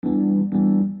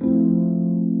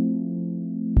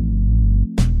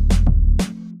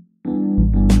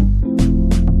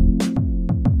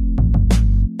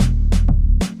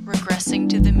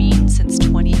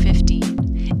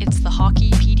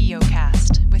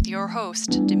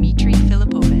host, Dmitry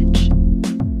Filipovich.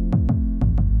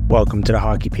 Welcome to the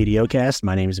Hockey PDOcast.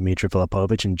 My name is Dmitry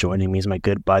Filipovich, and joining me is my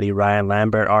good buddy Ryan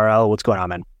Lambert. RL, what's going on,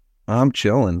 man? I'm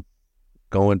chilling.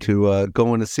 Going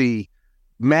to see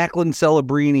Macklin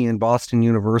Celebrini and Boston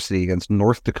University against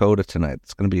North Dakota tonight.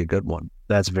 It's going to be a good one.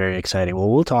 That's very exciting. Well,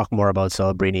 we'll talk more about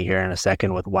Celebrini here in a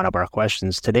second with one of our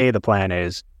questions. Today, the plan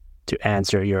is to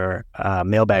answer your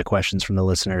mailbag questions from the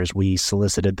listeners. We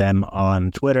solicited them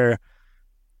on Twitter,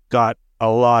 got a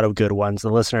lot of good ones. The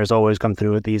listeners always come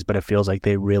through with these, but it feels like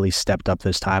they really stepped up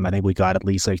this time. I think we got at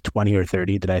least like 20 or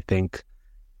 30 that I think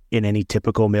in any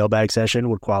typical mailbag session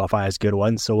would qualify as good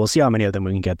ones. So we'll see how many of them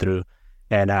we can get through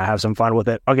and have some fun with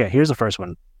it. Okay, here's the first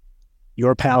one.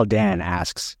 Your pal Dan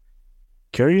asks,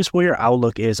 curious what your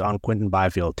outlook is on Quinton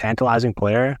Byfield, tantalizing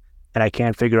player, and I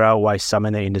can't figure out why some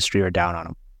in the industry are down on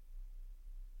him.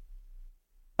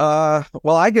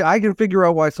 Well, I can figure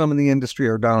out why some in the industry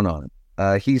are down on him.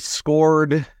 He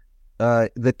scored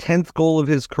the 10th goal of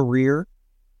his career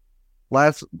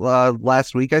last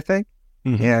week, I think.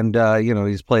 Mm-hmm. And,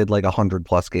 he's played like 100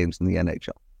 plus games in the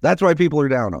NHL. That's why people are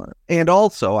down on it. And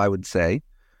also, I would say,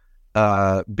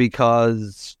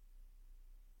 because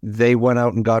they went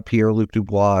out and got Pierre-Luc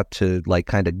Dubois to like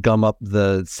kind of gum up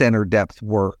the center depth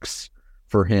works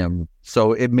for him.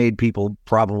 So it made people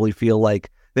probably feel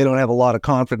like they don't have a lot of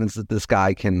confidence that this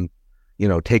guy can,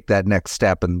 take that next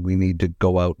step, and we need to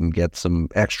go out and get some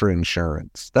extra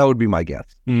insurance. That would be my guess.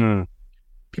 Mm-hmm.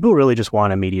 People really just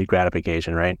want immediate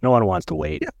gratification, right? No one wants to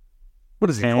wait. Yeah. What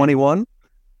is he, 21?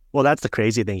 Well, that's the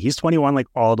crazy thing. He's 21 like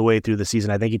all the way through the season.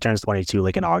 I think he turns 22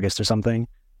 like in August or something.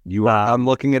 I'm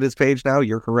looking at his page now.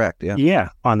 You're correct. Yeah. Yeah.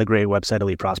 On the great website,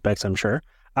 Elite Prospects, I'm sure.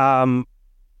 And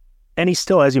he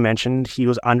still, as you mentioned, he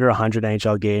was under 100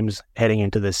 NHL games heading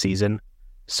into this season.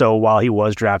 So while he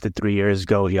was drafted 3 years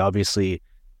ago, he obviously,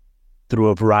 through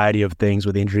a variety of things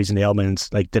with injuries and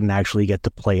ailments, like didn't actually get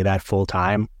to play that full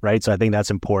time, right? So I think that's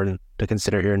important to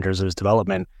consider here in terms of his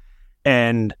development.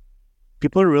 And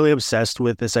people are really obsessed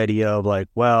with this idea of like,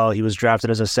 well, he was drafted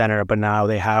as a center, but now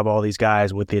they have all these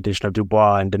guys with the addition of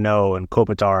Dubois and Deneau and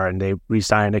Kopitar, and they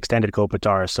re-signed extended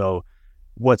Kopitar. So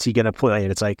what's he going to play?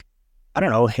 And it's like, I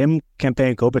don't know, him, Kempe,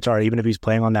 and Kopitar, even if he's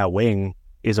playing on that wing,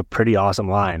 is a pretty awesome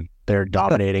line. They're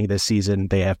dominating this season.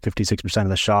 They have 56% of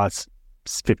the shots,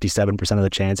 57% of the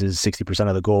chances, 60%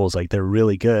 of the goals. Like, they're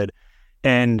really good.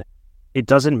 And it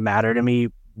doesn't matter to me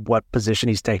what position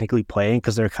he's technically playing,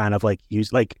 because they're kind of like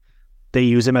they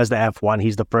use him as the F1.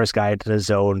 He's the first guy into the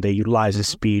zone. They utilize his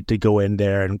speed to go in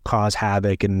there and cause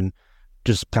havoc and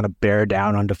just kind of bear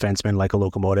down on defensemen like a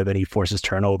locomotive, and he forces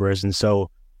turnovers. And so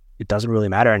it doesn't really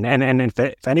matter. And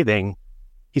if anything,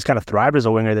 he's kind of thrived as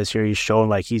a winger this year. He's shown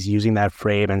like he's using that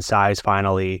frame and size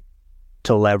finally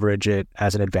to leverage it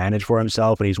as an advantage for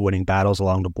himself, and he's winning battles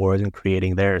along the boards and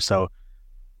creating there. So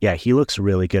yeah, he looks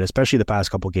really good, especially the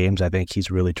past couple games. I think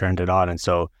he's really turned it on. And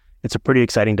so it's a pretty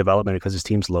exciting development because his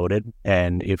team's loaded.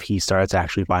 And if he starts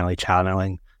actually finally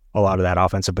channeling a lot of that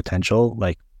offensive potential,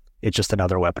 like, it's just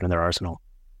another weapon in their arsenal.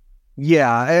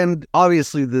 Yeah, and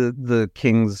obviously the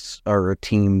Kings are a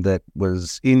team that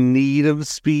was in need of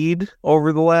speed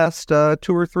over the last 2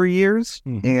 or 3 years.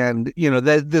 Mm-hmm.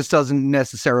 And, this doesn't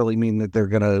necessarily mean that they're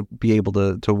going to be able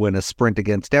to win a sprint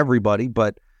against everybody,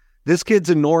 but this kid's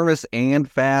enormous and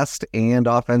fast and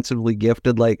offensively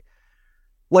gifted. Like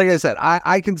I said,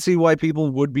 I can see why people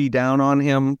would be down on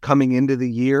him coming into the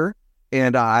year.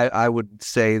 And I would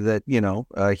say that,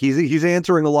 he's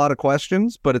answering a lot of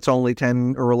questions, but it's only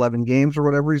 10 or 11 games or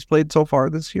whatever he's played so far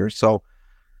this year. So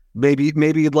maybe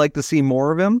you'd like to see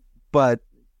more of him. But,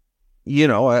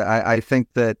 I think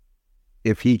that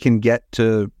if he can get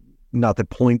to, not that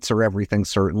points are everything,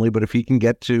 certainly, but if he can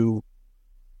get to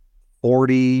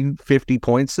 40, 50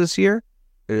 points this year,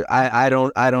 I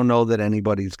don't know that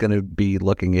anybody's going to be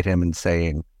looking at him and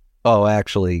saying, oh,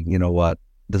 actually, you know what?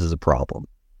 This is a problem.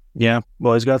 Yeah,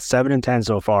 well, he's got 7 and 10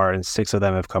 so far, and 6 of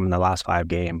them have come in the last 5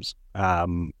 games. A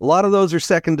lot of those are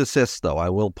second assists, though. I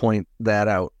will point that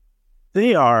out.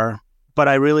 They are, but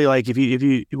I really like if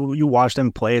you watch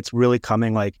them play, it's really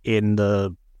coming like in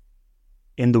the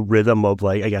rhythm of,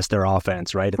 like, I guess, their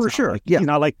offense, right? It's for sure. Like, yeah, he's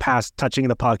not like touching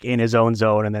the puck in his own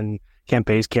zone and then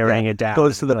Kempe's carrying it down.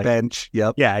 Goes to the like, bench.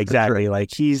 Yep. Yeah, exactly. Right.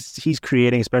 Like he's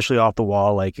creating, especially off the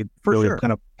wall, like it's for really sure.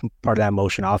 kind of part of that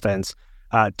motion offense.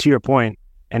 To your point,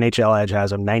 NHL Edge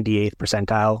has him 98th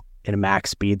percentile in max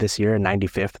speed this year and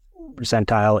 95th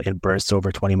percentile in bursts over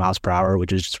 20 miles per hour,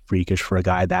 which is just freakish for a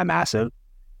guy that massive.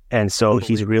 And so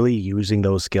he's really using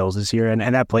those skills this year. And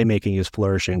that playmaking is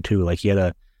flourishing too. Like, he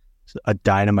had a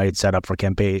dynamite setup for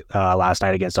Kempe last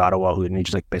night against Ottawa, who he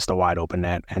just like missed a wide open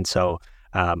net. And so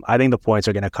I think the points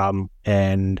are going to come.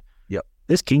 And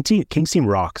This Kings team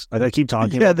rocks. Like, I keep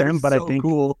talking about them, but I think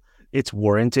cool. It's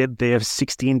warranted. They have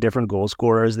 16 different goal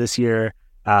scorers this year.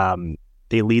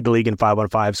 They lead the league in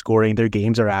 5-on-5 scoring. Their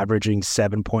games are averaging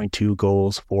 7.2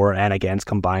 goals for and against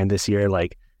combined this year.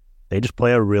 Like, they just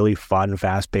play a really fun,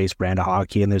 fast-paced brand of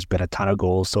hockey, and there's been a ton of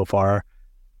goals so far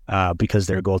because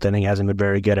their goaltending hasn't been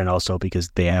very good, and also because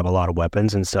they have a lot of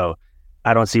weapons. And so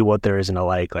I don't see what there isn't to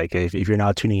like. Like, if you're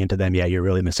not tuning into them yet, you're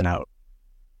really missing out.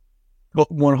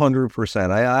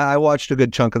 100%. I watched a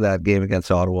good chunk of that game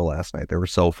against Ottawa last night. They were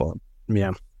so fun.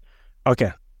 Yeah.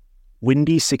 Okay.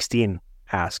 Windy16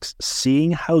 asks,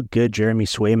 seeing how good Jeremy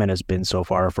Swayman has been so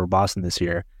far for Boston this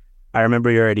year, I remember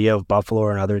your idea of Buffalo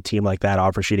or another team like that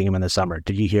offer sheeting him in the summer.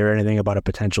 Did you hear anything about a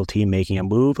potential team making a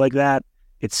move like that?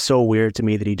 It's so weird to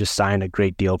me that he just signed a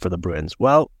great deal for the Bruins.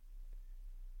 Well,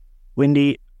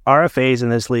 Windy, RFAs in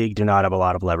this league do not have a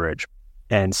lot of leverage.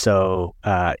 And so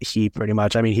he pretty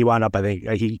much, I mean, he wound up, I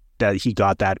think he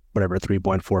got that, whatever,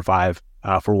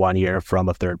 3.45 for 1 year from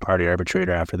a third-party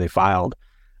arbitrator after they filed.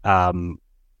 I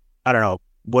don't know.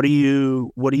 What do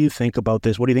you think about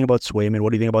this? What do you think about Swayman?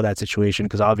 What do you think about that situation?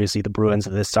 Because obviously the Bruins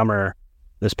this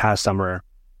past summer,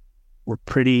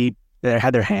 they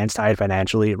had their hands tied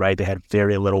financially, right? They had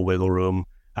very little wiggle room.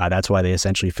 That's why they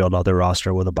essentially filled out their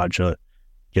roster with a bunch of,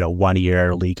 1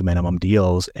 year league minimum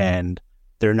deals. And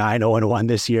they're 9-0-1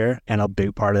 this year. And a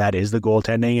big part of that is the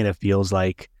goaltending. And it feels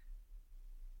like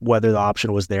whether the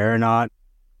option was there or not,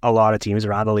 a lot of teams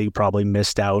around the league probably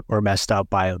missed out or messed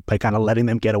up by kind of letting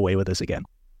them get away with this again.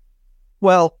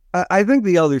 Well, I think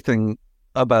the other thing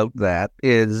about that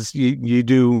is you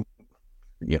do,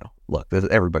 look,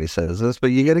 everybody says this,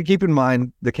 but you got to keep in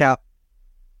mind the cap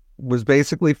was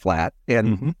basically flat,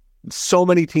 and so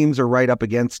many teams are right up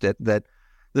against it that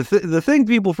the thing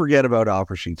people forget about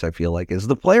offer sheets, I feel like, is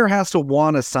the player has to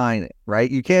want to sign it,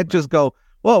 right? You can't just go,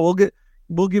 well,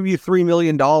 we'll give you $3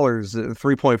 million,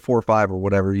 3.45 or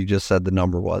whatever you just said the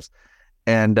number was.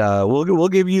 And we'll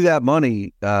give you that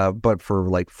money, but for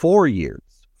like 4 years.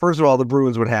 First of all, the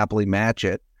Bruins would happily match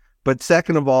it. But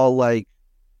second of all, like,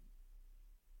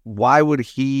 why would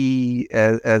he,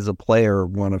 as a player,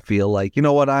 want to feel like, you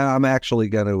know what, I'm actually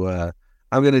going to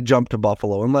I'm going to jump to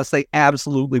Buffalo unless they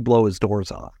absolutely blow his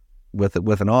doors off with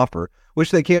an offer,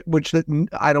 which they can't,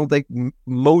 I don't think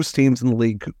most teams in the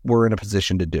league were in a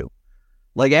position to do.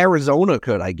 Like Arizona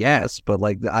could, I guess, but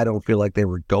like I don't feel like they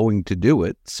were going to do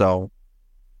it. So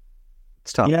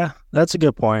it's tough. Yeah, that's a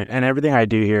good point. And everything I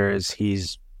do here is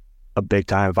he's a big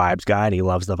time vibes guy, and he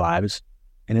loves the vibes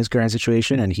in his current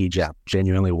situation, and he just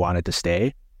genuinely wanted to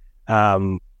stay.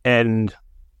 And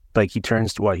like he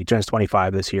turns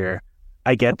 25 this year.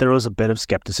 I get there was a bit of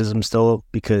skepticism still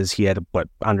because he had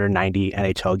under 90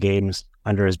 NHL games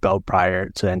under his belt prior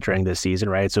to entering this season,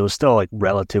 right? So it was still like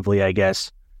relatively, I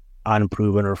guess,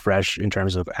 unproven or fresh in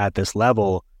terms of at this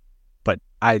level. But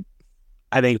I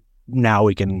think now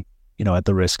we can, at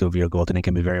the risk of your goaltending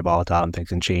can be very volatile and things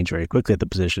can change very quickly at the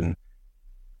position.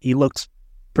 He looks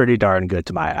pretty darn good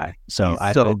to my eye. So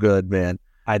he's good, man.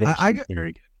 I think he's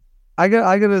very good. I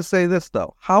gotta say this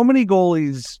though. How many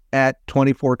goalies at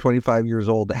 24, 25 years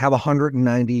old have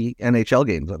 190 NHL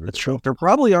games under? That's true. There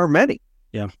probably aren't many.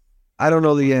 Yeah. I don't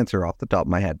know the answer off the top of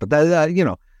my head, but that,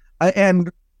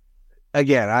 and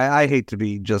again, I hate to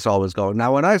be just always going.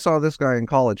 Now, when I saw this guy in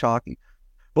college hockey,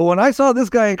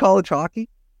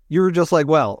 you were just like,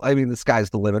 well, I mean, the sky's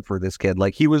the limit for this kid.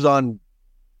 Like, he was on,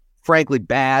 frankly,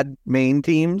 bad Maine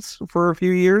teams for a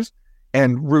few years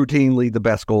and routinely the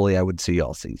best goalie I would see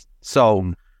all season.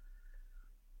 So,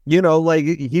 like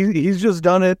he's just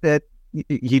done it.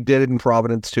 He did it in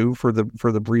Providence too for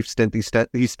the brief stint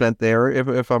he spent there,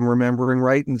 if I'm remembering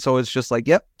right. And so it's just like,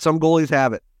 yep, some goalies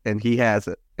have it, and he has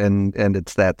it, and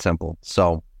it's that simple.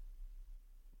 So,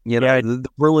 the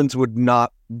Bruins would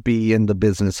not be in the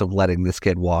business of letting this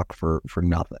kid walk for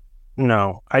nothing.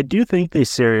 No, I do think they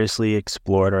seriously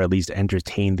explored or at least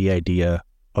entertained the idea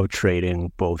of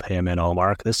trading both him and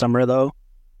Ullmark this summer, though.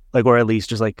 Like, or at least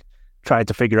just like tried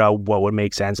to figure out what would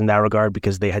make sense in that regard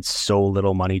because they had so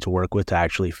little money to work with to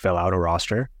actually fill out a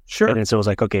roster. Sure. And so it was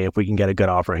like, okay, if we can get a good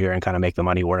offer here and kind of make the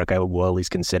money work, I will at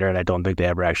least consider it. I don't think they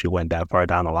ever actually went that far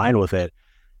down the line with it.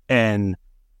 And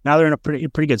now they're in a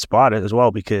pretty good spot as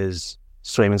well because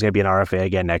Swayman's going to be an RFA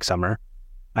again next summer.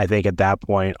 I think at that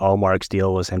point, Ullmark's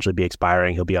deal will essentially be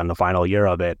expiring. He'll be on the final year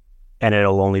of it, and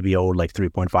it'll only be owed like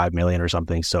 $3.5 million or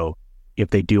something. So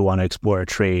if they do want to explore a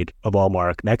trade of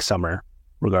Ullmark next summer,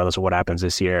 regardless of what happens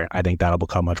this year, I think that'll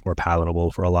become much more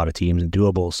palatable for a lot of teams and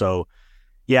doable. So,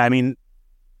 yeah, I mean,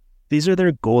 these are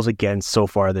their goals against so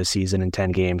far this season in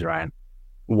 10 games, Ryan.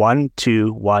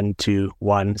 1-2, 1-2,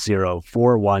 1-0,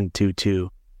 4-1, 2-2.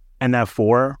 And that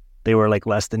 4 They were like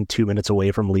less than 2 minutes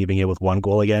away from leaving it with 1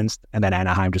 goal against, and then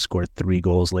Anaheim just scored 3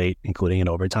 goals late, including in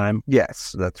overtime.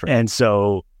 Yes, that's right. And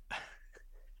so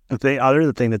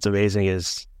the thing that's amazing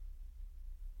is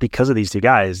because of these two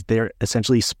guys, they're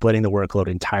essentially splitting the workload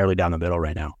entirely down the middle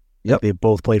right now. Yep. They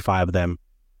both played 5 of them.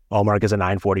 Allmark is a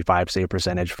 .945 save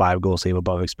percentage, 5 goal save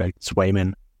above expected.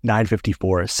 Swayman,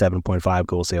 .954, 7.5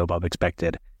 goal save above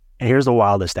expected. And here's the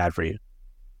wildest stat for you.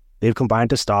 They've combined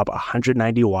to stop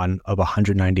 191 of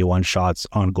 191 shots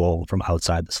on goal from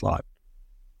outside the slot.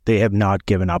 They have not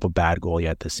given up a bad goal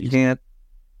yet this season.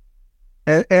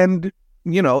 And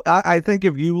you know, I think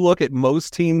if you look at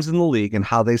most teams in the league and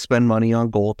how they spend money on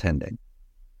goaltending,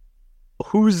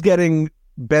 who's getting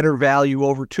better value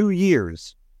over 2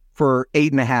 years for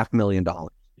 $8.5 million?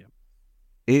 Yeah.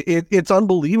 It's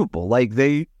unbelievable. Like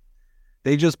they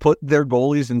just put their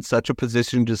goalies in such a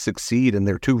position to succeed, and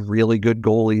they're 2 really good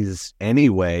goalies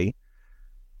anyway.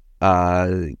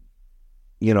 You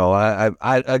know,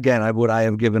 would I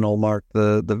have given Ullmark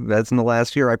the Vets in the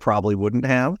last year? I probably wouldn't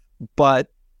have,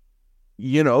 but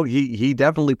you know, he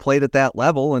definitely played at that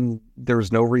level, and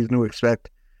there's no reason to expect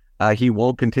he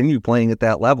won't continue playing at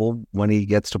that level when he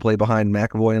gets to play behind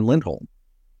McAvoy and Lindholm.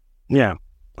 Yeah.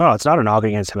 Oh, it's not a knock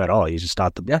against him at all. He's just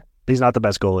not he's not the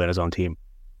best goalie on his own team.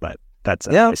 But that's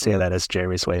I say that as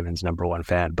Jeremy Swayman's number 1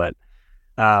 fan. But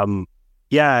I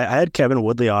had Kevin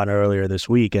Woodley on earlier this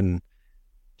week, and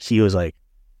he was like,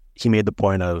 he made the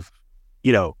point of,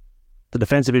 you know, the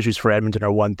defensive issues for Edmonton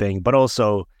are one thing, but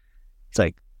also it's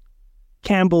like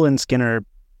Campbell and Skinner,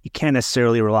 you can't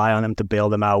necessarily rely on them to bail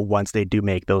them out once they do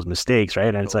make those mistakes,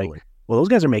 right? And it's like, well, those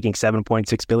guys are making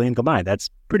 $7.6 billion combined. That's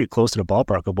pretty close to the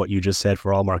ballpark of what you just said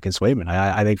for Allmark and Swayman.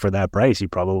 I think for that price, you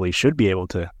probably should be able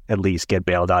to at least get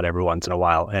bailed out every once in a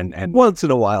while. And once in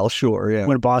a while, sure, yeah.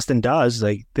 When Boston does,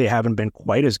 like, they haven't been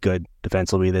quite as good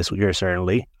defensively this year,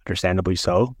 certainly, understandably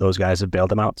so. Those guys have bailed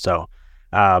them out. So,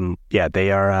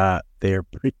 they are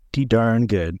pretty darn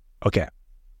good. Okay.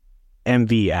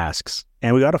 MV asks,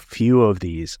 and we got a few of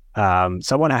these.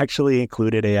 Someone actually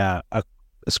included a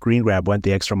screen grab, went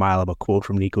the extra mile of a quote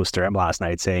from Nico Sturm last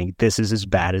night saying, this is as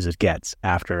bad as it gets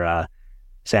after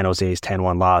San Jose's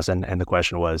 10-1 loss. And the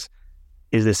question was,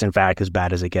 is this in fact as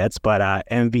bad as it gets? But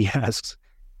MV asks,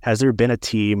 has there been a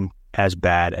team as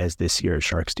bad as this year's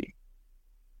Sharks team?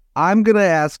 I'm going to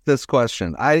ask this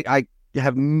question. I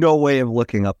have no way of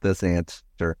looking up this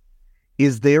answer.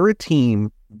 Is there a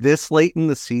team this late in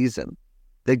the season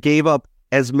that gave up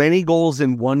as many goals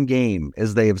in one game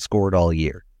as they have scored all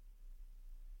year?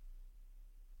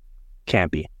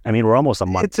 Can't be. I mean, we're almost a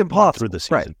month through the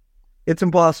season. Right. It's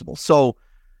impossible. So,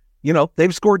 you know,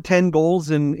 they've scored 10 goals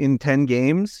in 10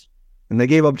 games, and they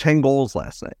gave up 10 goals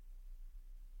last night.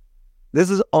 This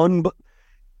is and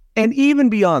even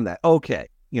beyond that, okay,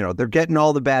 you know, they're getting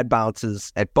all the bad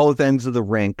bounces at both ends of the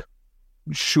rink.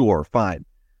 Sure, fine.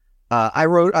 I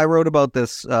wrote about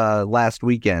this last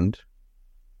weekend.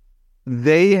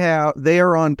 They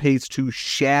are on pace to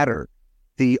shatter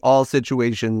the all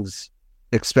situations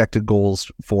expected goals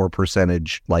for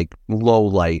percentage, like low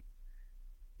light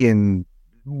in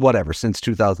whatever since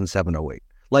 2007-08.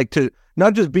 Like, to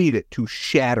not just beat it, to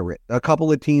shatter it. A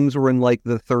couple of teams were in like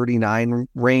the 39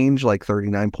 range, like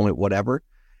 39 point whatever.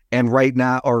 And right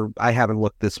now, or I haven't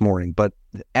looked this morning, but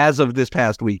as of this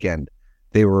past weekend,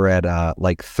 they were at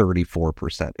like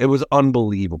 34%. It was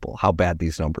unbelievable how bad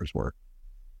these numbers were.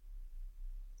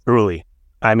 Truly.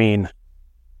 I mean,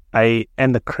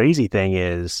 and the crazy thing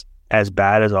is, as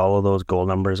bad as all of those goal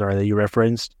numbers are that you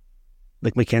referenced,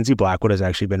 like Mackenzie Blackwood has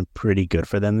actually been pretty good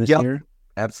for them this year.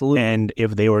 Absolutely. And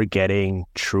if they were getting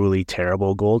truly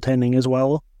terrible goaltending as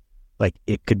well, like,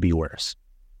 it could be worse.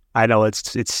 I know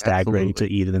it's staggering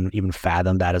to even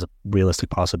fathom that as a realistic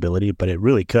possibility, but it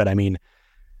really could. I mean,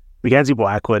 Mackenzie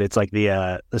Blackwood, it's like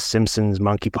the Simpsons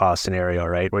monkey paw scenario,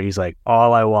 right? Where he's like,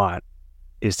 all I want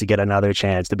is to get another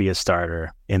chance to be a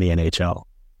starter in the NHL.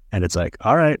 And it's like,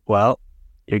 all right, well,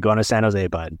 you're going to San Jose,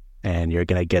 bud, and you're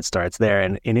going to get starts there.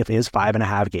 And in his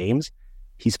 5.5 games,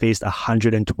 he's faced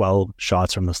 112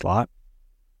 shots from the slot,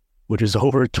 which is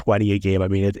over 20 a game. I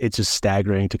mean, it's just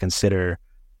staggering to consider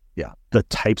the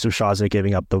types of shots they're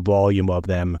giving up, the volume of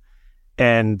them.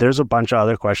 And there's a bunch of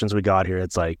other questions we got here.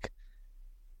 It's like,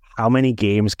 how many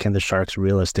games can the Sharks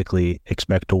realistically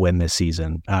expect to win this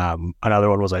season? Another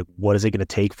one was like, what is it going to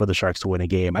take for the Sharks to win a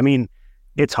game? I mean,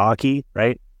 it's hockey,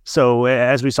 right? So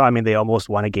as we saw, I mean, they almost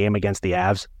won a game against the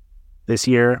Avs this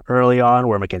year early on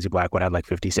where Mackenzie Blackwood had like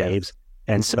 50 saves.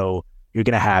 And so you're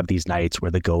going to have these nights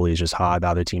where the goalie is just hot, the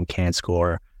other team can't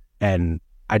score. And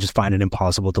I just find it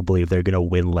impossible to believe they're going to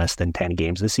win less than 10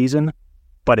 games this season.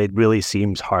 But it really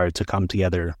seems hard to come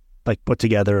together like put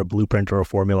together a blueprint or a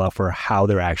formula for how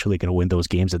they're actually going to win those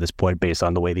games at this point based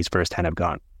on the way these first 10 have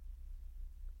gone.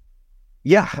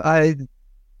 Yeah,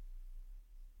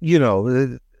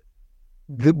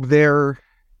 they're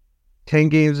 10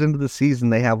 games into the season.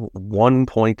 They have 1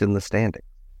 point in the standing.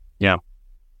 Yeah.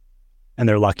 And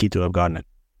they're lucky to have gotten it.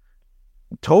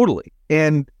 Totally.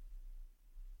 And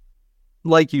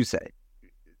like you say,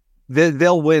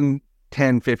 they'll win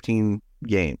 10, 15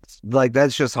 games. Like,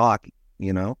 that's just hockey,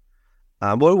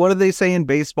 What do they say in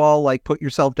baseball? Like, put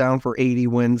yourself down for 80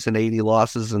 wins and 80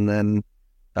 losses, and then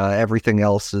everything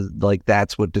else is like,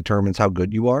 that's what determines how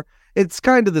good you are. It's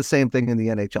kind of the same thing in the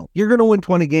NHL. You're going to win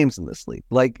 20 games in this league.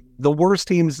 Like, the worst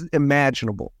teams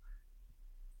imaginable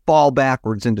fall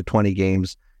backwards into 20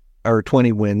 games or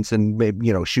 20 wins and maybe,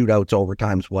 shootouts,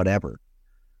 overtimes, whatever.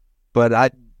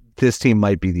 But this team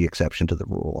might be the exception to the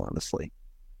rule, honestly.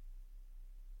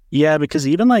 Yeah, because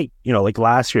even like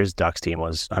last year's Ducks team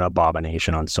was an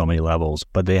abomination on so many levels,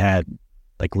 but they had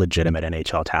like legitimate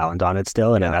NHL talent on it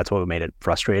still, and that's what made it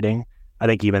frustrating. I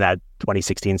think even that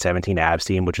 2016-17 Avs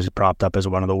team, which is propped up as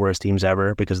one of the worst teams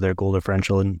ever because their goal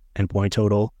differential and point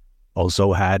total,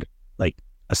 also had like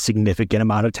a significant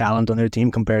amount of talent on their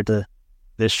team compared to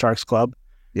this Sharks club.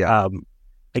 Yeah.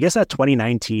 I guess that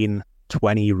 2019-20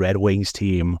 Red Wings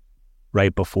team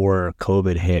right before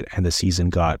COVID hit and the season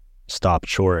got stopped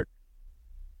short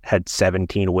had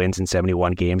 17 wins in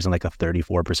 71 games and like a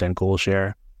 34% goal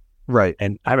share. Right.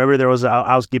 And I remember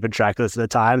I was keeping track of this at the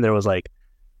time. There was like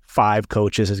 5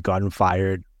 coaches has gotten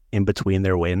fired in between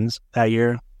their wins that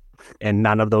year, and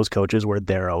none of those coaches were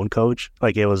their own coach.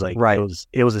 Like, it was like, right.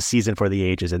 It was a season for the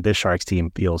ages, and this Sharks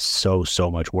team feels so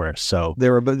much worse. So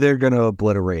they're going to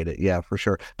obliterate it. Yeah, for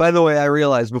sure. By the way, I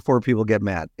realized before people get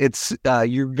mad, it's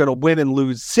you're going to win and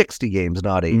lose 60 games,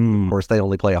 not 80. Of course, they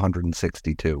only play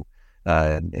 162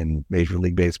 in Major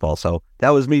League Baseball. So that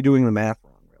was me doing the math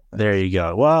wrong. There you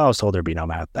go. Well, I was told there'd be no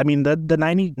math. I mean, the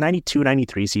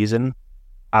 92-93 season,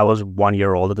 I was 1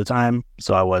 year old at the time,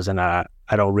 so I wasn't. I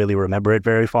don't really remember it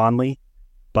very fondly,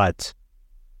 but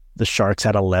the Sharks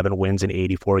had 11 wins in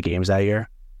 84 games that year.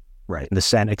 Right. And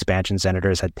the expansion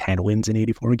Senators had 10 wins in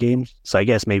 84 games. So I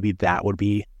guess maybe that would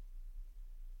be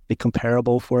the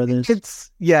comparable for this.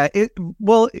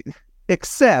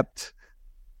 Except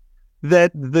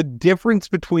that the difference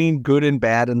between good and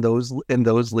bad in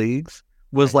those leagues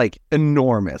was like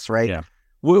enormous, right? Yeah.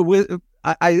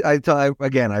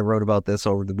 I wrote about this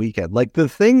over the weekend. Like, the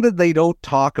thing that they don't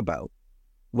talk about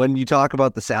when you talk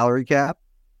about the salary cap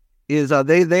is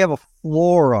they have a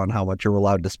floor on how much you're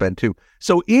allowed to spend too.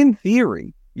 So in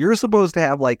theory, you're supposed to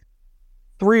have like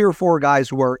 3 or 4 guys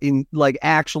who are in like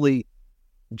actually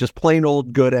just plain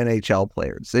old good NHL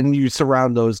players, and you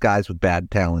surround those guys with bad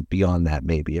talent beyond that.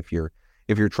 Maybe if you're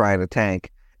trying to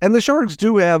tank, and the Sharks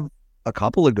do have a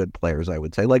couple of good players, I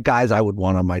would say, like guys I would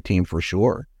want on my team for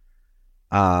sure.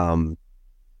 But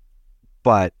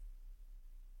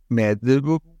man,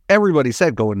 everybody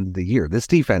said going into the year, this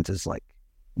defense is like,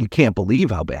 you can't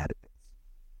believe how bad it is.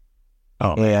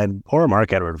 Oh, and poor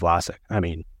Marc-Edouard Vlasic. I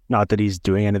mean, not that he's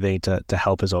doing anything to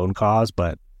help his own cause,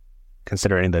 but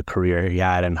considering the career he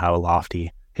had and how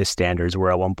lofty his standards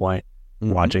were at one point,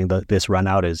 watching this run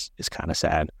out is kind of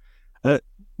sad.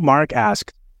 Mark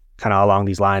asked kind of along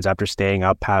these lines, after staying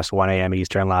up past 1 a.m.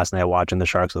 Eastern last night watching the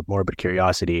Sharks with morbid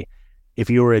curiosity, if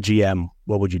you were a GM,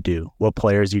 what would you do? What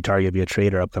players do you target via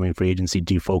trade or upcoming free agency?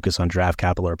 Do you focus on draft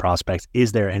capital or prospects?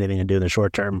 Is there anything to do in the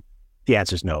short term? The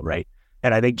answer is no, right?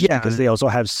 And I think because they also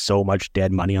have so much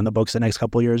dead money on the books the next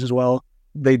couple of years as well.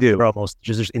 They do. They're almost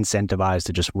just incentivized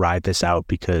to just ride this out,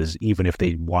 because even if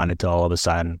they wanted to all of a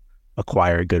sudden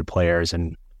acquire good players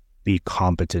and be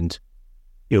competent,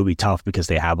 it would be tough because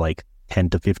they have like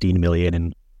 10 to 15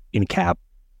 million in cap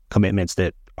commitments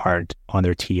that aren't on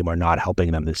their team or not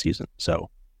helping them this season. So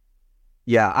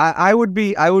yeah, I would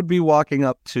be walking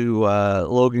up to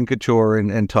Logan Couture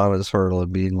and Thomas Hertl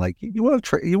and being like, you want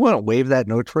to waive that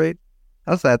no trade?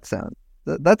 How's that sound?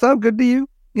 That sound good to you?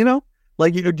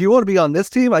 Like, do you want to be on this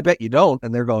team? I bet you don't.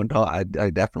 And they're going, no, I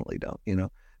definitely don't.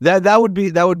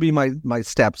 That would be my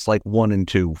steps, like 1 and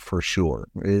 2 for sure.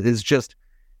 It's just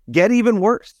get even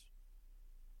worse.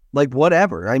 Like,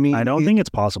 whatever. I mean, I don't think it's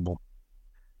possible.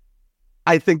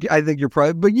 I think you're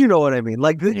probably, but you know what I mean.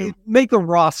 Like, make the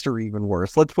roster even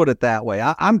worse. Let's put it that way.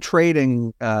 I'm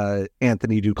trading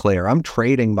Anthony Duclair. I'm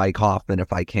trading Mike Hoffman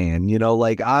if I can.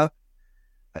 Like, I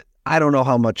don't know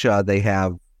how much they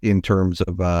have in terms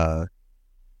of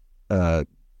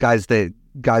guys they're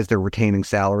retaining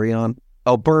salary on.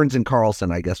 Oh, Burns and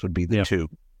Carlson, I guess, would be the two.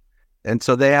 And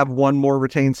so they have one more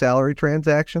retained salary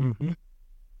transaction. Mm-hmm.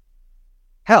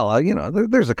 hell,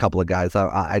 there's a couple of guys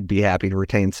I'd be happy to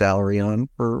retain salary on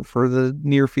for the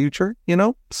near future,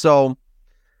 So,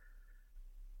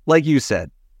 like you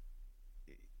said,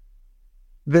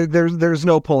 there's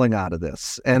no pulling out of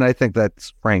this, and I think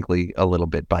that's frankly a little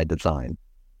bit by design.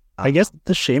 I guess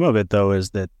the shame of it though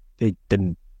is that they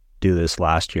didn't do this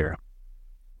last year,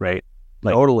 right?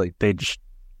 Like, totally.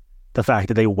 The fact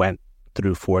that they went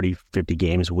through 40, 50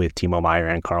 games with Timo Meier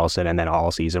and Karlsson, and then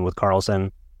all season with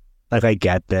Karlsson. Like, I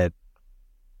get that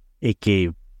it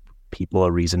gave people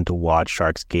a reason to watch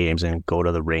Sharks games and go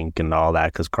to the rink and all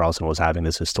that because Karlsson was having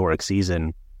this historic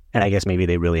season. And I guess maybe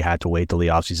they really had to wait till the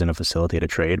offseason to facilitate a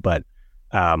trade. But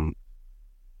I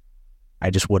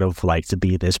just would have liked to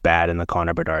be this bad in the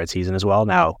Connor Bedard season as well.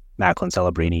 Now, Macklin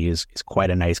Celebrini is quite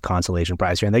a nice consolation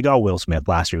prize here. And they got Will Smith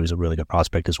last year, who was a really good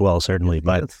prospect as well, certainly.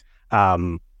 But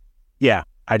yeah,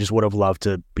 I just would have loved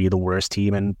to be the worst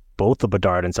team in both the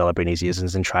Bedard and Celebrini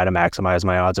seasons and try to maximize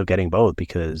my odds of getting both,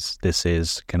 because this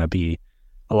is going to be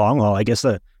a long haul. I guess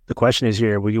the question is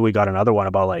here, we got another one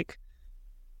about, like,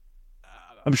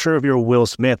 I'm sure if you're Will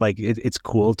Smith, like, it's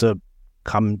cool to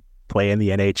come play in the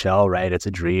NHL, right? It's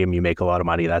a dream. You make a lot of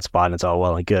money. That's fun. It's all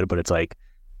well and good. But it's like,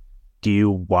 do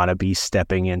you want to be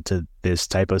stepping into this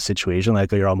type of situation?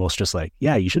 Like, you're almost just like,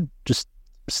 yeah, you should just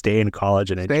stay in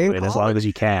college and enjoy it as long as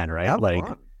you can, right? Have like,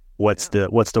 fun. what's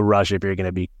the rush if you're going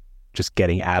to be just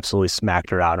getting absolutely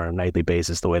smacked around on a nightly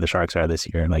basis the way the Sharks are this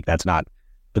year? And like, that's not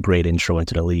a great intro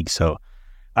into the league. So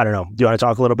I don't know. Do you want to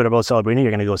talk a little bit about Celebrini?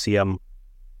 You're going to go see him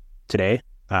today.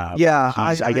 Yeah,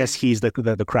 I guess he's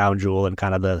the crown jewel and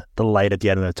kind of the light at the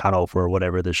end of the tunnel for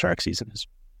whatever the Shark season is.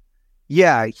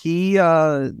 Yeah, he.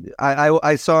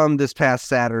 I saw him this past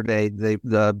Saturday.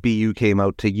 The BU came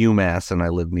out to UMass, and I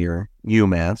live near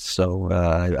UMass, so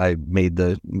I made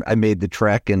the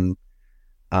trek. And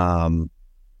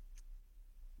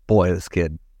boy, this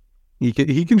kid,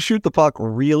 he can shoot the puck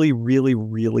really, really,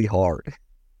 really hard.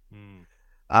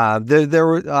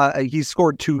 He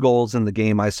scored 2 goals in the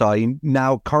game I saw. He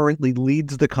now currently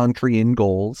leads the country in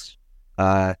goals.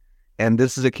 And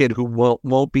this is a kid who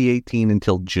won't be 18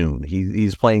 until June.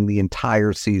 He's playing the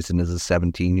entire season as a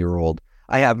 17-year-old.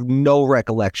 I have no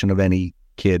recollection of any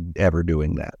kid ever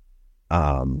doing that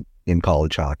in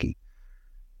college hockey.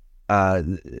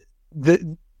 Definitely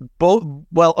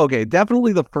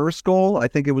the first goal, I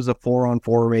think it was a 4-on-4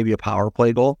 or maybe a power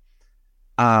play goal.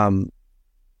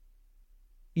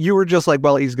 You were just like,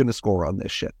 well, he's going to score on this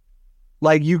shit.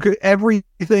 Like,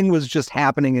 everything was just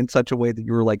happening in such a way that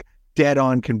you were like, dead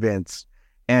on convinced.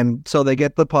 And so they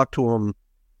get the puck to him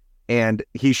and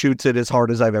he shoots it as hard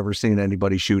as I've ever seen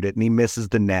anybody shoot it, and he misses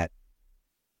the net.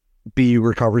 BU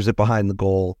recovers it behind the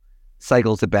goal,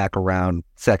 cycles it back around.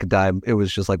 Second time, it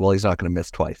was just like, well, he's not going to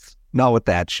miss twice. Not with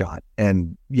that shot.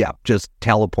 And yeah, just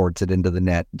teleports it into the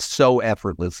net so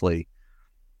effortlessly.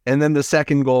 And then the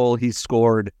second goal he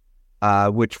scored,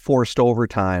 which forced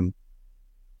overtime,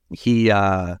 he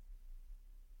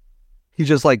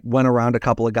just like went around a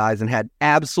couple of guys and had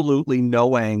absolutely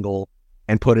no angle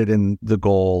and put it in the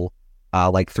goal,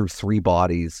 like through 3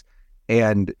 bodies.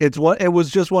 And it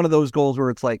was just one of those goals where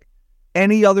it's like,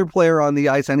 any other player on the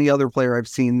ice, any other player I've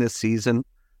seen this season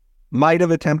might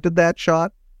have attempted that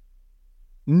shot.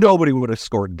 Nobody would have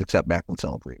scored it except Macklin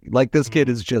Celebrini. Like, this kid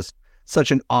is just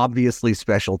such an obviously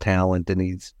special talent, and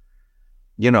he's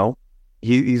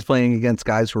playing against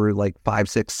guys who are like 5,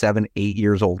 6, 7, 8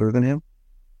 years older than him.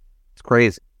 It's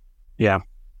crazy. Yeah,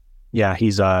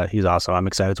 he's awesome. I'm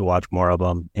excited to watch more of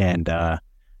him, and I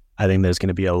think there's going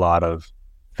to be a lot of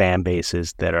fan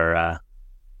bases that are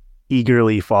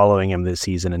eagerly following him this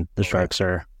season, and the Sharks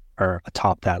are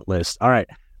atop that list. All right,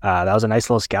 that was a nice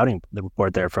little scouting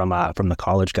report there from the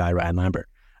college guy Ryan Lambert.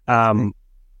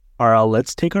 RL,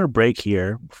 let's take our break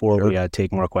here before we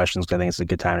take more questions, because I think it's a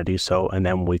good time to do so. And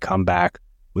then when we come back,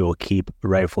 we will keep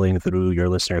rifling through your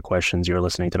listener questions. You're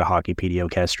listening to the Hockey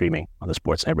PDOcast streaming on the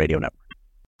Sportsnet Radio Network.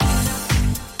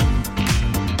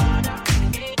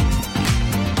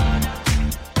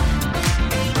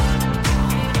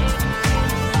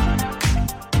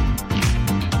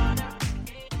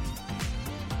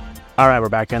 All right, we're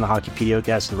back here on the Hockey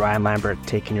PDOcast with Ryan Lambert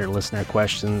taking your listener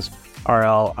questions.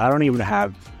 RL, I don't even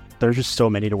have... There's just so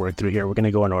many to work through here. We're going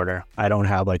to go in order. I don't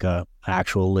have like an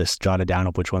actual list jotted down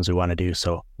of which ones we want to do,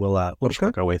 so we'll just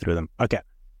work our way through them. Okay.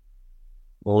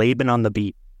 Laban on the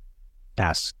Beat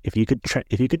asks, if you could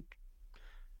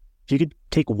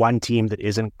take one team that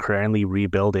isn't currently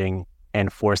rebuilding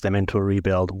and force them into a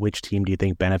rebuild, which team do you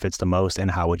think benefits the most,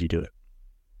 and how would you do it?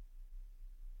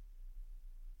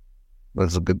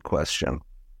 That's a good question.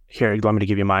 Here, you want me to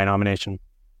give you my nomination?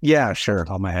 Yeah, sure. Off the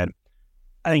top of my head.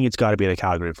 I think it's got to be the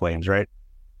Calgary Flames, right?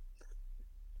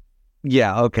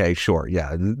 Yeah, okay, sure.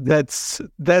 Yeah, that's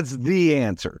the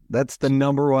answer. That's the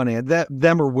number one answer.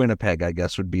 Them or Winnipeg, I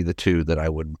guess, would be the two that I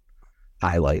would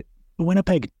highlight.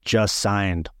 Winnipeg just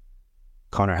signed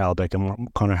Connor Helbeck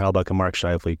and Mark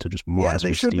Scheifele to just monster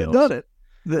they shouldn't steals. have done it.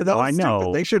 That was I know.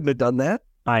 stupid. They shouldn't have done that.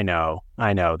 I know.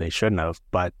 They shouldn't have.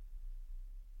 But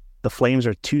the Flames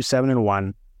are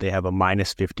 2-7-1. They have a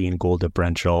 -15 goal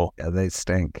differential. Yeah, they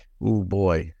stink. Oh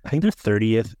boy. I think they're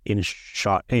 30th in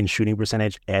shooting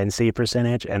percentage and save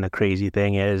percentage. And the crazy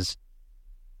thing is,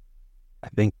 I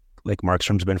think like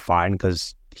Markstrom's been fine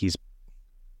because he's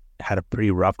had a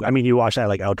pretty rough. I mean, you watch that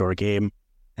like outdoor game,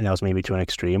 and that was maybe to an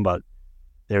extreme, but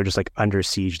they were just like under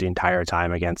siege the entire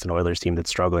time against an Oilers team that's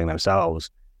struggling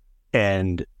themselves.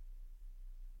 And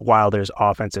while there's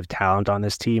offensive talent on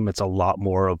this team, it's a lot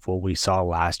more of what we saw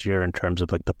last year in terms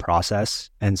of like the process.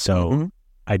 And so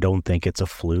I don't think it's a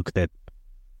fluke that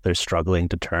they're struggling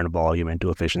to turn volume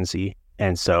into efficiency.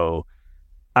 And so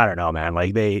I don't know, man.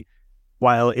 Like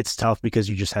while it's tough because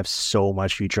you just have so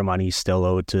much future money still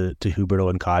owed to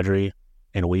Huberdeau and Kadri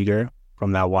and Uyghur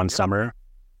from that one summer,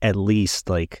 at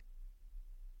least like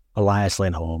Elias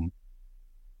Lindholm,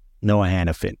 Noah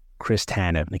Hannafin, Chris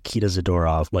Tanev, Nikita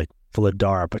Zadorov, like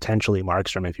Vladar, potentially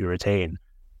Markstrom if you retain.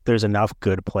 There's enough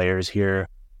good players here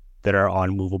that are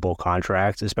on movable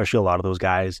contracts, especially a lot of those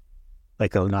guys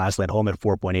like Elias Lindholm at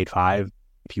 4.85.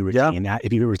 If you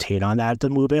retain on that to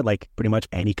move it, like pretty much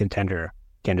any contender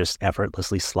can just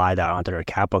effortlessly slide out onto their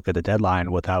cap book at the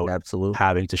deadline without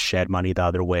having to shed money the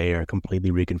other way or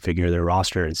completely reconfigure their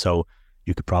roster. And so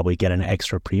you could probably get an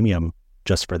extra premium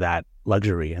just for that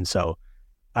luxury. And so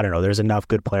I don't know, there's enough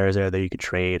good players there that you could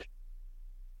trade.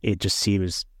 It just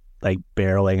seems like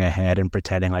barreling ahead and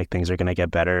pretending like things are going to get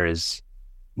better is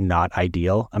not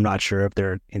ideal. I'm not sure if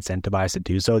they're incentivized to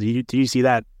do so. Do you see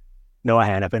that Noah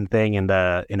Hannafin thing in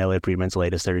Elliot Friedman's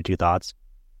latest 32 Thoughts?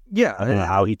 Yeah.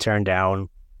 How he turned down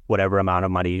whatever amount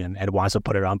of money and wants to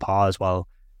put it on pause while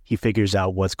he figures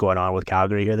out what's going on with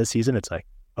Calgary here this season. It's like,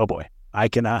 oh boy, I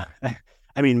can, I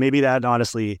mean, maybe that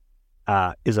honestly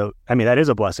that is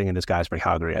a blessing in disguise for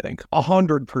Calgary, I think.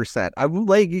 100%.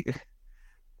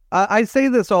 I say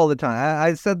this all the time.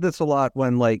 I said this a lot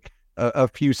when like a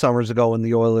few summers ago when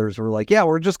the Oilers were like, yeah,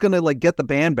 we're just going to like get the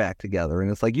band back together.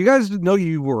 And it's like, you guys know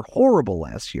you were horrible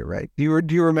last year, right? Do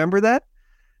you remember that?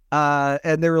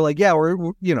 And they were like, yeah, what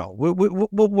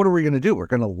are we going to do? We're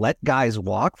going to let guys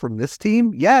walk from this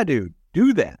team? Yeah, dude,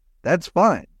 do that. That's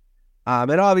fine.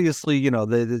 And obviously,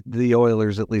 the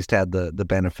Oilers at least had the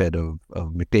benefit of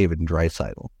McDavid and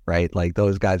Draisaitl, right? Like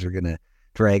those guys are going to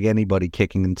drag anybody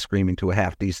kicking and screaming to a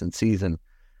half-decent season.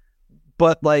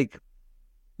 But like,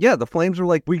 yeah, the Flames were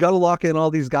like, we got to lock in all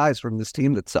these guys from this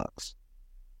team that sucks.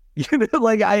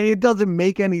 It doesn't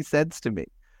make any sense to me.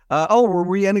 Were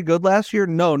we any good last year?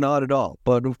 No, not at all.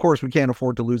 But of course, we can't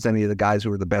afford to lose any of the guys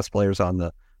who are the best players on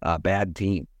the bad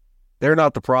team. They're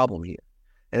not the problem here.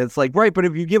 And it's like, right, but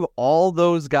if you give all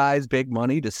those guys big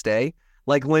money to stay,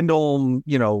 like Lindholm,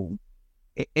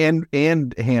 and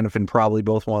Hannafin probably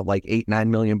both want like $8-9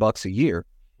 million a year.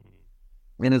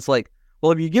 And it's like,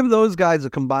 well, if you give those guys a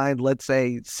combined, let's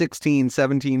say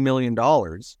 $16-17 million,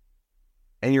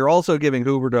 and you're also giving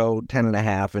Huberdeau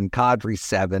 10.5 and Kadri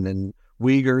 7 and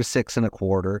Uyghur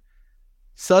 6.25,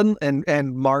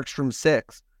 and Markstrom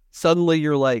 6, suddenly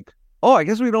you're like, oh, I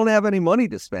guess we don't have any money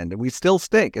to spend and we still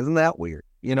stink. Isn't that weird?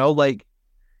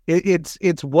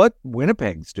 It's what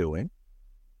Winnipeg's doing.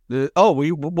 What are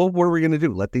we going to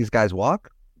do? Let these guys walk?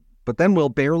 But then we'll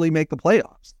barely make the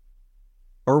playoffs.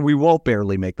 Or we won't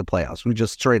barely make the playoffs. We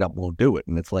just straight up won't do it.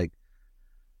 And it's like,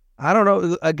 I don't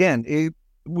know. Again,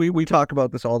 we talk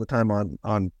about this all the time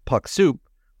on Puck Soup,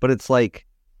 but it's like,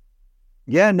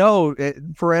 yeah, no,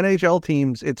 for NHL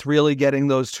teams, it's really getting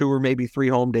those 2 or maybe 3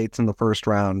 home dates in the first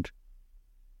round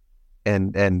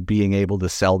and being able to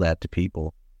sell that to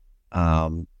people.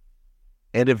 And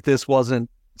if this wasn't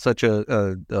such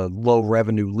a low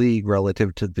revenue league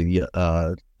relative to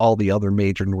the all the other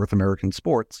major North American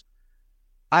sports,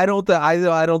 I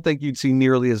don't think you'd see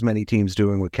nearly as many teams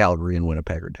doing what Calgary and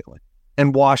Winnipeg are doing,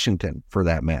 and Washington for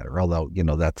that matter. Although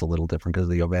that's a little different because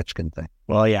of the Ovechkin thing.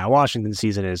 Well, yeah, Washington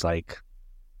season is like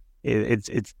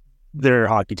it's their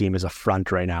hockey team is a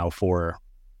front right now for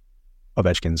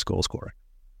Ovechkin's goal scoring.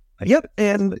 Yep,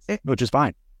 and which is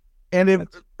fine. And if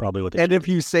that's probably what if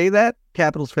you say that,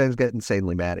 Capitals fans get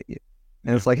insanely mad at you.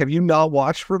 And it's like, have you not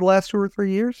watched for the last 2 or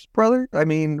 3 years, brother? I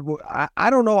mean, I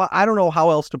don't know. I don't know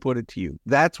how else to put it to you.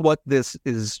 That's what this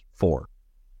is for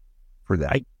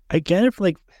that. I get it.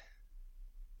 Like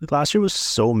last year was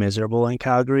so miserable in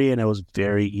Calgary, and it was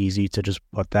very easy to just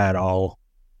put that all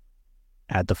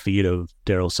at the feet of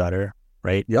Daryl Sutter.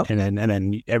 right? Yep. And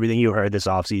then everything you heard this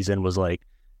offseason was like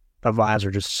the vibes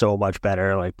were just so much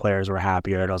better. Like players were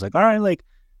happier. And I was like, all right, like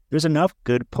there's enough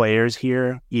good players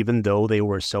here, even though they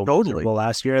were so miserable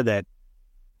last year, that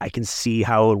I can see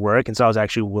how it would work. And so I was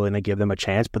actually willing to give them a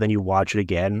chance. But then you watch it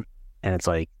again and it's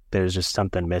like there's just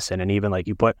something missing. And even like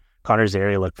you put Connor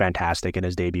Zary looked fantastic in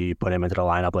his debut. You put him into the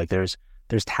lineup. Like there's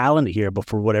talent here, but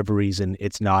for whatever reason,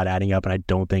 it's not adding up. And I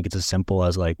don't think it's as simple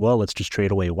as like, well, let's just trade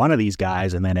away one of these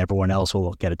guys and then everyone else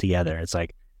will get it together. It's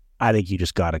like, I think you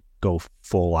just got to go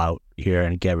full out here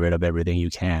and get rid of everything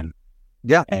you can.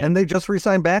 Yeah, and they just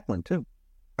re-signed Backlund too.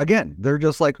 Again, they're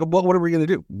just like, what are we going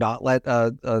to do? Not let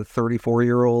a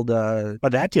 34-year-old...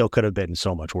 But that deal could have been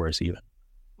so much worse even.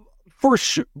 For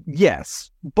sure,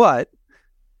 yes. But,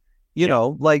 you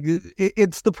know, like,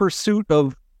 it's the pursuit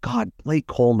of, God, Blake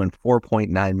Coleman,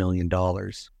 $4.9 million.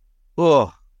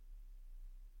 Ugh.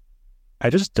 I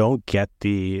just don't get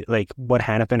what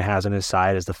Hannafin has on his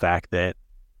side is the fact that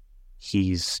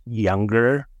he's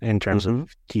younger in terms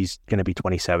of he's going to be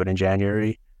 27 in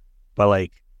January, but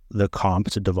like the comp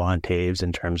to Devon Taves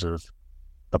in terms of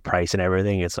the price and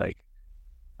everything, it's like,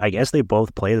 I guess they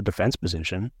both play the defense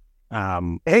position.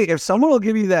 Hey, if someone will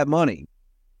give you that money,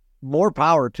 more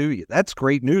power to you. That's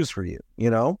great news for you,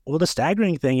 you know? Well, the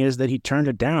staggering thing is that he turned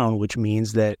it down, which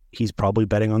means that he's probably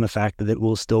betting on the fact that it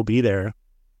will still be there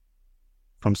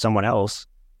from someone else,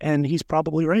 and he's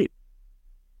probably right.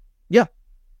 Yeah.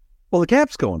 Well, the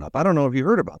cap's going up. I don't know if you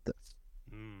heard about this.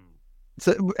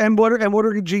 So, and what are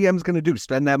GMs going to do?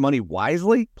 Spend that money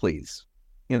wisely, please.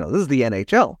 You know, this is the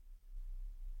NHL.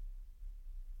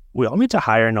 We all need to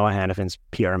hire Noah Hannafin's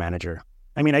PR manager.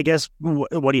 I mean, I guess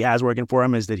what he has working for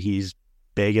him is that he's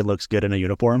big and looks good in a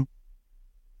uniform.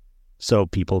 So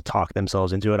people talk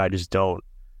themselves into it. I just don't.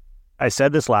 I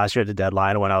said this last year at the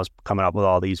deadline when I was coming up with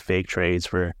all these fake trades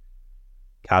for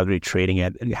Calgary trading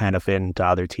at Hannafin to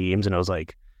other teams, and I was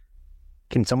like,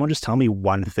 can someone just tell me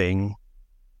one thing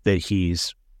that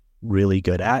he's really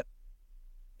good at?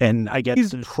 And I get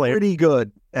he's pretty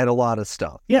good at a lot of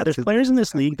stuff. Yeah, there's players in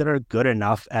this league that are good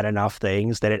enough at enough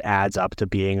things that it adds up to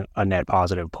being a net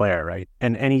positive player, right?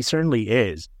 And he certainly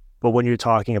is. But when you're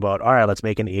talking about, all right, let's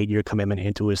make an 8-year commitment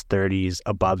into his 30s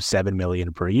above $7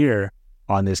 million per year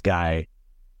on this guy,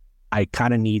 I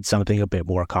kind of need something a bit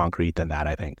more concrete than that,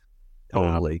 I think.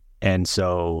 Totally. And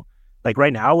so, like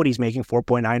right now, when he's making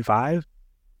 4.95,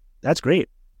 that's great.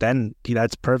 Then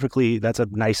that's a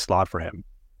nice slot for him.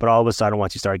 But all of a sudden,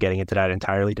 once you start getting into that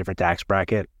entirely different tax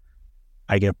bracket,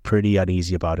 I get pretty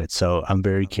uneasy about it. So I'm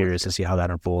very curious to see how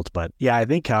that unfolds. But yeah, I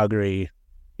think Calgary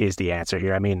is the answer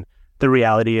here. I mean, the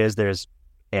reality is there's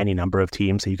any number of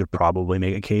teams that you could probably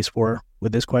make a case for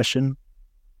with this question.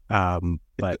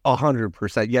 But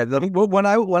 100%. Yeah. I mean, when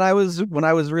I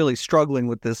was really struggling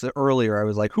with this earlier, I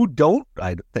was like,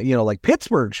 like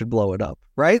Pittsburgh should blow it up,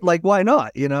 right? Like, why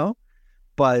not? You know,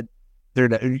 but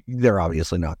they're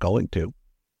obviously not going to.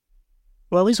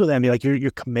 Well, at least with Emmy, like you're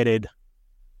committed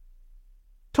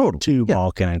to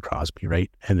Malkin and Crosby, right?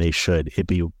 And they should.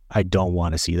 I don't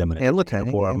want to see them in and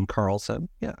Lieutenant and Carlson.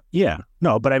 Yeah. Yeah.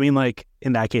 No, but I mean, like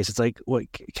in that case, it's like what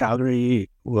Calgary,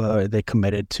 are they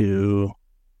committed to?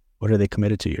 What are they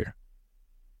committed to here?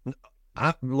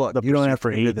 Look, you don't have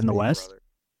for 8th in the West. Brother.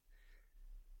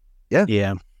 Yeah.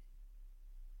 Yeah.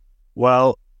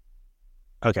 Well,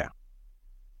 okay.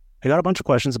 I got a bunch of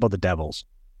questions about the Devils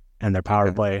and their power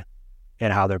play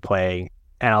and how they're playing.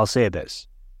 And I'll say this.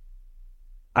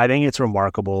 I think it's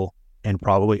remarkable and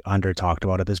probably under talked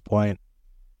about at this point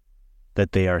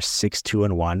that they are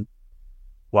 6-2-1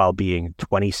 while being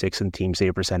 26th in team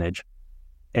save percentage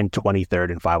and 23rd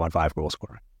in 5-on-5 goal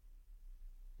scoring.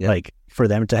 Yeah. Like for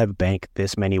them to have banked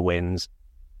this many wins,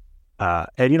 and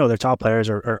their top players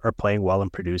are playing well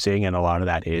and producing, and a lot of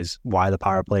that is why the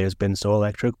power play has been so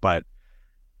electric. But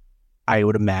I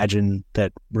would imagine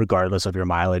that regardless of your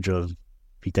mileage of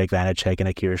Vitek Vanacek and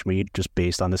Akira Schmid, just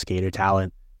based on the skater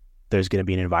talent, there's going to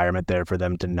be an environment there for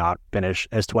them to not finish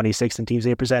as 26th in team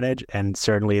save percentage, and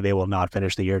certainly they will not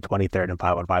finish the year 23rd in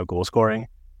 5-on-5 goal scoring.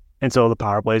 And so the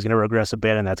power play is going to regress a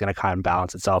bit, and that's going to kind of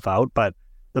balance itself out. But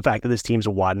the fact that this team's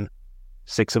won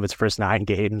 6 of its first 9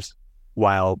 games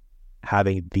while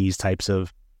having these types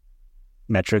of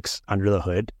metrics under the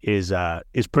hood is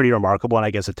pretty remarkable, and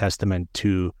I guess a testament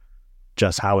to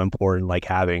just how important like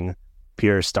having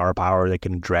pure star power that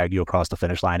can drag you across the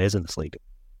finish line is in this league.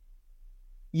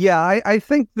 Yeah, I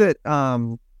think that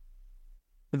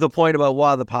the point about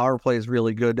why the power play is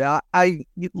really good.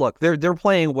 Look, they're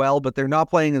playing well, but they're not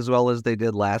playing as well as they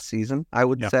did last season, I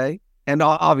would say. And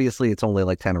obviously, it's only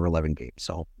like 10 or 11 games,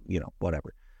 so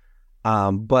whatever.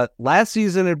 But last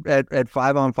season at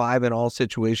 5-on-5 in all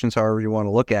situations, however you want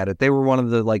to look at it, they were one of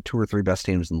the like 2 or 3 best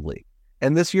teams in the league.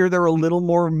 And this year they're a little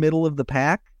more middle of the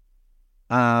pack.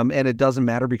 And it doesn't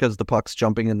matter because the puck's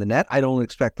jumping in the net. I don't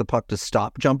expect the puck to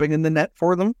stop jumping in the net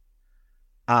for them.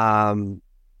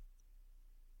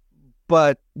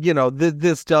 But,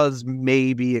 this does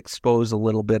maybe expose a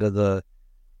little bit of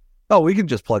we can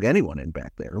just plug anyone in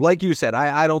back there. Like you said,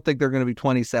 I don't think they're going to be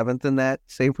 27th in that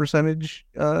save percentage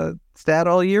stat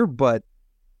all year, but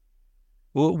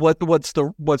what's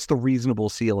the reasonable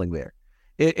ceiling there?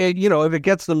 If it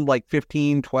gets them like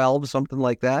 15, 12, something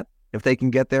like that, if they can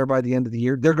get there by the end of the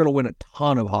year, they're going to win a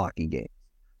ton of hockey games,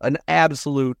 an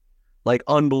absolute, like,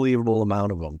 unbelievable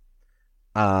amount of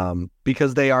them,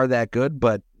 because they are that good.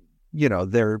 But it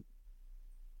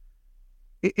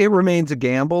remains a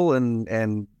gamble,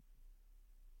 and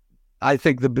I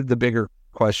think the bigger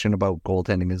question about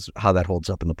goaltending is how that holds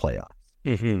up in the playoffs.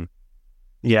 Mm-hmm.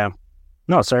 Yeah,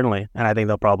 no, certainly, and I think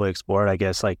they'll probably explore it. I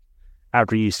guess, like,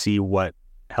 after you see what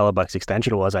Hellebuck's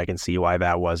extension was, I can see why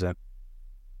that wasn't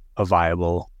a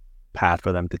viable path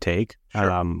for them to take.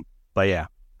 Sure. But yeah,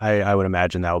 I would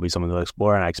imagine that will be something they'll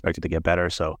explore, and I expect it to get better.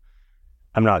 So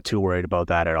I'm not too worried about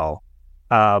that at all.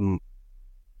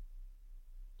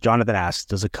 Jonathan asks,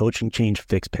 does a coaching change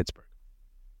fix Pittsburgh?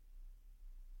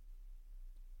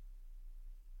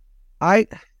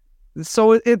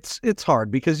 So it's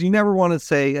hard because you never want to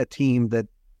say a team that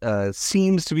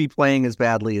seems to be playing as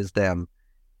badly as them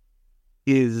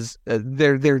is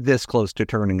they're this close to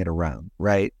turning it around,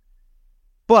 right?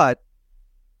 But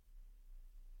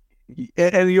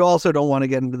and you also don't want to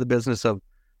get into the business of,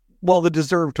 well, the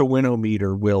deserve to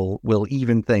win-o-meter will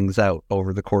even things out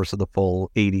over the course of the full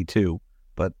 82.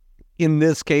 But in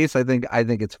this case, I think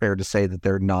it's fair to say that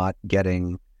they're not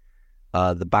getting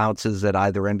the bounces at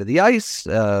either end of the ice,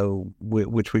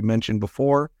 which we mentioned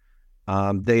before.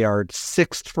 They are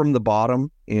 6th from the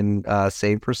bottom in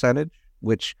save percentage,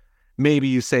 which maybe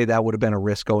you say that would have been a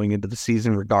risk going into the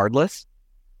season regardless.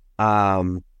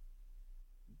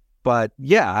 But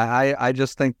yeah, I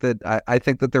just think that I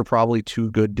think that they're probably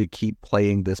too good to keep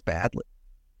playing this badly.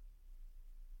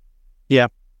 Yeah,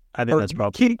 I think that's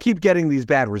probably keep getting these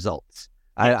bad results.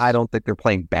 Yes. I don't think they're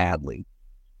playing badly.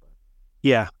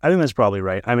 Yeah, I think that's probably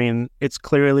right. I mean, it's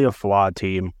clearly a flawed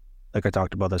team. Like I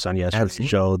talked about this on yesterday's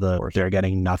show, they're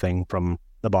getting nothing from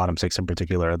the bottom 6 in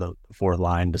particular, the 4th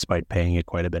line, despite paying it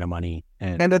quite a bit of money.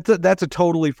 And that's a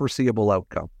totally foreseeable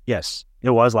outcome. Yes, it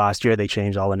was last year. They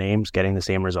changed all the names, getting the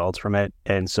same results from it.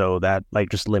 And so that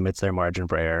just limits their margin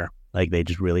for error. Like, they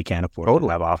just really can't afford to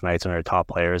have off nights on their top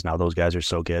players. Now those guys are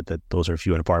so good that those are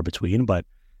few and far between, but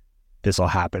this will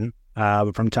happen.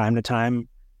 But from time to time,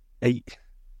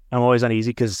 I'm always uneasy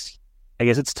because I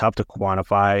guess it's tough to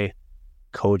quantify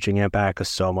coaching impact because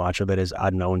so much of it is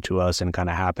unknown to us and kind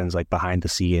of happens like behind the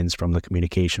scenes from the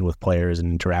communication with players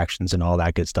and interactions and all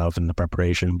that good stuff and the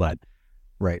preparation. But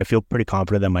right, I feel pretty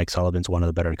confident that Mike Sullivan's one of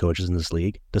the better coaches in this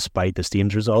league, despite this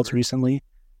team's results recently.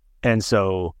 And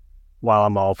so while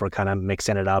I'm all for kind of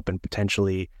mixing it up and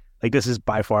potentially, like, this is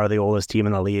by far the oldest team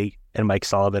in the league, and Mike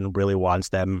Sullivan really wants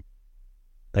them,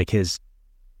 like, his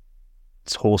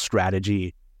whole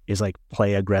strategy is like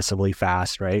play aggressively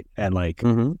fast, right? And like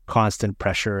constant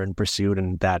pressure and pursuit,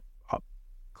 and that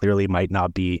clearly might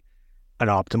not be an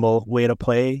optimal way to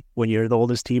play when you're the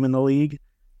oldest team in the league,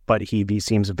 but he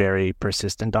seems very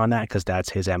persistent on that because that's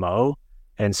his MO.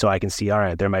 And so I can see, all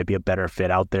right, there might be a better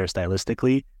fit out there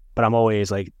stylistically, but I'm always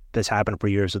like, this happened for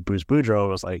years with Bruce Boudreau.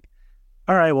 It was like,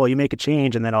 all right, well, you make a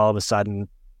change and then all of a sudden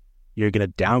you're going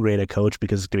to downgrade a coach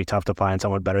because it's going to be tough to find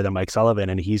someone better than Mike Sullivan,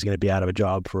 and he's going to be out of a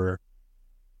job for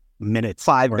minutes,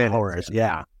 5 minutes, hours.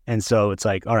 Yeah. And so it's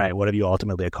like, all right, what have you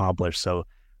ultimately accomplished? So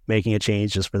making a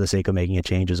change just for the sake of making a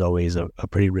change is always a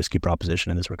pretty risky proposition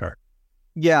in this regard.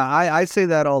 Yeah, I say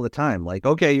that all the time. Like,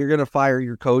 okay, you're going to fire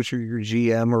your coach or your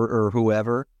GM or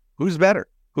whoever. Who's better?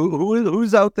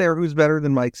 Who's out there who's better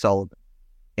than Mike Sullivan?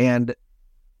 And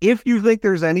if you think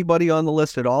there's anybody on the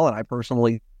list at all, and I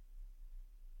personally,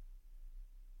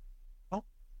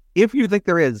 if you think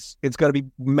there is, it's got to be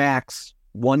max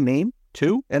one name.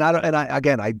 2, and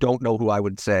I don't know who I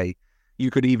would say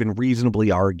you could even reasonably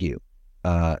argue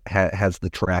has the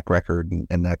track record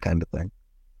and that kind of thing.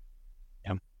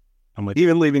 Yeah, I'm with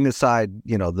even leaving aside,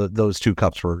 those 2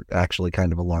 cups were actually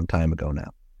kind of a long time ago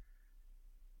now.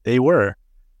 They were.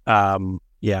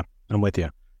 Yeah, I'm with you.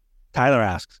 Tyler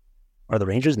asks, are the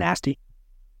Rangers nasty?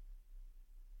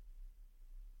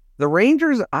 The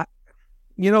Rangers,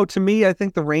 to me, I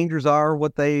think the Rangers are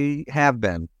what they have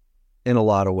been in a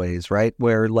lot of ways, right?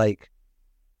 Where, like,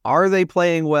 are they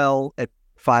playing well at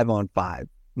 5-on-5?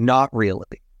 Not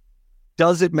really.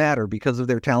 Does it matter because of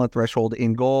their talent threshold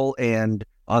in goal and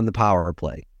on the power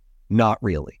play? Not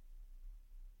really.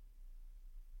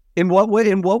 In what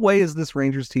way is this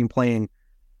Rangers team playing?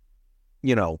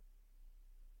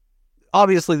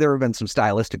 Obviously there have been some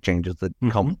stylistic changes that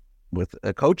come with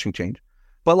a coaching change,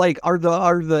 but like, are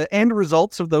the end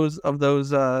results of those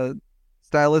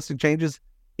stylistic changes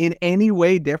in any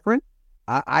way different?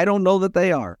 I don't know that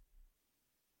they are.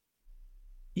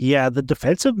 Yeah, the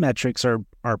defensive metrics are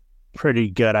pretty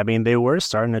good. I mean, they were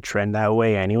starting to trend that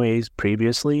way anyways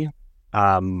previously.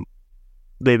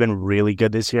 They've been really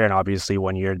good this year, and obviously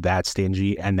when you're that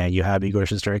stingy and then you have Igor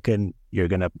Shesterkin, you're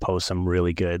going to post some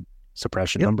really good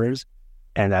suppression numbers,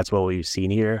 and that's what we've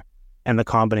seen here. And the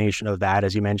combination of that,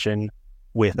 as you mentioned,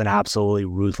 with an absolutely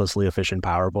ruthlessly efficient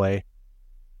power play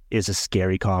is a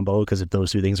scary combo, because if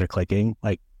those two things are clicking,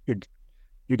 like, you're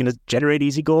going to generate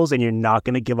easy goals and you're not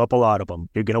going to give up a lot of them.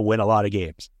 You're going to win a lot of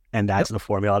games. And that's the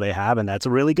formula they have, and that's a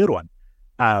really good one.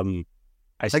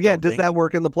 Does that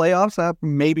work in the playoffs?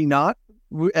 Maybe not,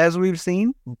 as we've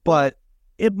seen, but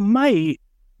it might.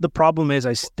 The problem is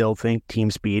I still think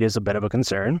team speed is a bit of a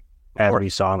concern, as we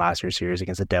saw in last year's series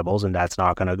against the Devils, and that's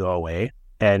not going to go away.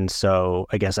 And so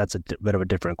I guess that's a bit of a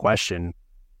different question.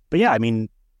 But yeah, I mean,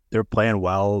 they're playing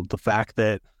well. The fact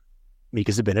that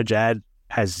Mika Zibanejad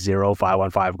has 0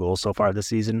 5-on-5 goals so far this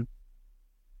season.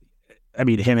 I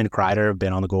mean, him and Kreider have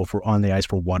been on the ice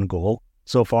for 1 goal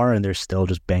so far, and they're still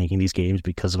just banking these games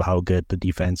because of how good the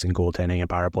defense and goaltending and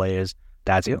power play is.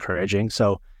 That's encouraging.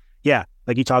 So, yeah,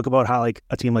 like you talk about how like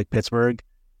a team like Pittsburgh,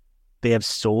 they have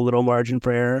so little margin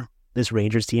for error. This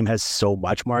Rangers team has so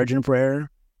much margin for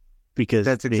error, because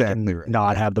that's exactly right.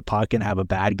 Not have the puck and have a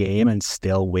bad game and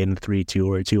still win 3-2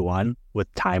 or 2-1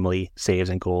 with timely saves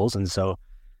and goals. And so,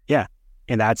 yeah,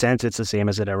 in that sense, it's the same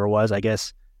as it ever was, I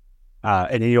guess.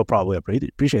 And you'll probably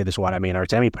appreciate this one. I mean,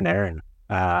 Artemi Panarin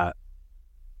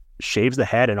shaves the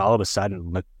head, and all of a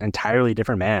sudden, look, entirely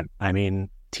different man. I mean,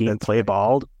 team play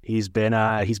balled. He's been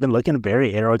looking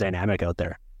very aerodynamic out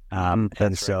there. I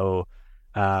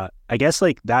guess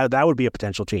like that would be a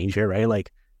potential change here, right?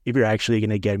 Like, if you're actually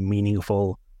going to get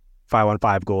meaningful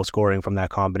 5-on-5 goal scoring from that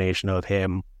combination of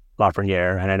him,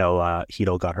 Lafreniere, and I know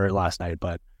Hito got hurt last night,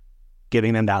 but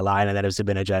giving them that line, and then if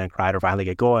Zibanejad and Kreider finally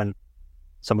get going.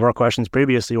 Some of our questions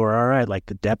previously were, all right, like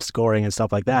the depth scoring and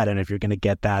stuff like that. And if you're going to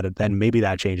get that, then maybe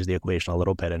that changes the equation a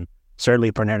little bit. And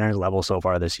certainly Panarin's level so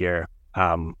far this year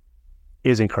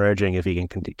is encouraging if he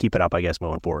can keep it up, I guess,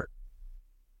 moving forward.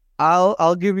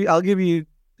 I'll give you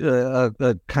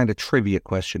a kind of trivia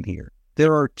question here.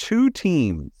 There are 2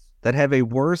 teams that have a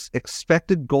worse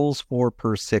expected goals for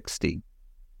per 60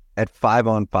 at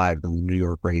 5-on-5 than the New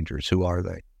York Rangers. Who are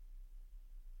they?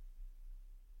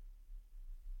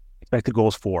 Expected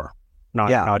goals for,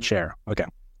 not share. Okay.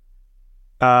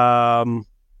 The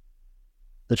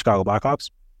Chicago Blackhawks?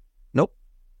 Nope.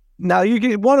 Now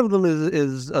one of them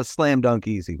is a slam dunk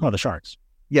easy. Oh, the Sharks.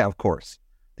 Yeah, of course.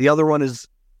 The other one is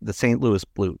the St. Louis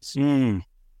Blues.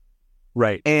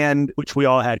 Right. And which we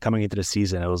all had coming into the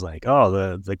season. It was like, oh,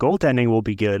 the goaltending will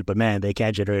be good, but man, they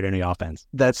can't generate any offense.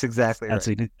 That's exactly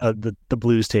right. That's the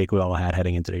Blues take we all had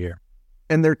heading into the year.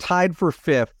 And they're tied for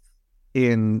 5th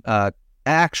in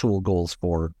actual goals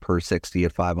for per 60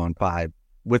 at 5-on-5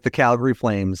 with the Calgary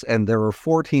Flames, and there are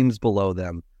 4 teams below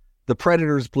them: the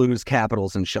Predators, Blues,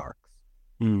 Capitals, and Sharks.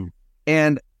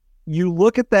 And you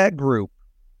look at that group,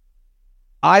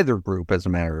 either group, as a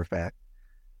matter of fact,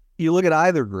 you look at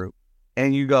either group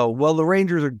and you go, well, the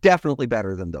Rangers are definitely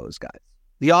better than those guys.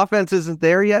 The offense isn't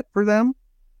there yet for them,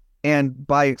 and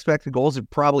by expected goals, it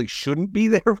probably shouldn't be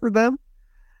there for them.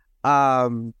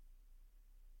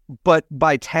 But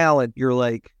by talent, you're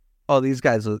like, oh, these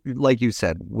guys, like you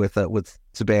said, with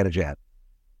Zibanejad,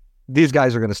 these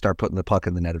guys are going to start putting the puck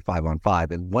in the net at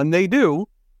 5-on-5. And when they do,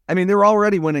 I mean, they're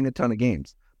already winning a ton of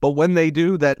games. But when they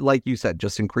do, that, like you said,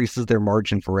 just increases their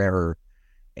margin for error.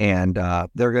 And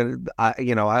they're going to,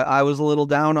 I was a little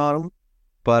down on them,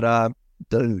 but,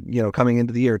 coming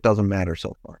into the year, it doesn't matter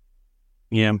so far.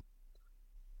 Yeah.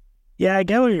 Yeah, I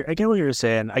get what you're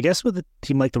saying. I guess with a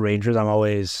team like the Rangers, I'm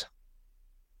always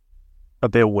a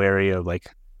bit wary of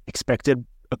like expected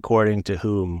according to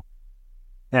whom.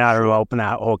 And I don't know, open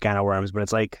that whole can of worms, but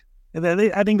it's like,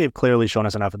 I think they've clearly shown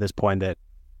us enough at this point that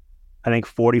I think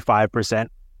 45%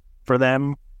 for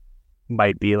them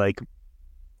might be like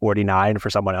 49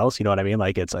 for someone else. You know what I mean?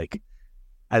 Like, it's like,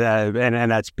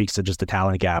 and that speaks to just the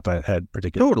talent gap at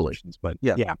particular positions. But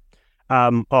yeah.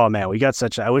 Oh man,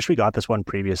 I wish we got this one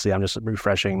previously. I'm just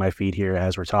refreshing my feed here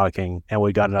as we're talking, and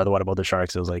we got another one about the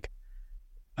Sharks. It was like,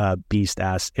 Beast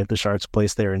asked, if the Sharks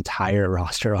placed their entire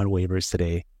roster on waivers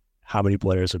today, how many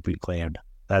players would be claimed?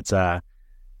 That's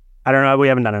I don't know. We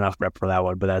haven't done enough prep for that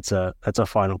one, but that's a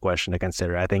final question to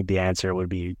consider. I think the answer would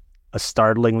be a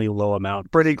startlingly low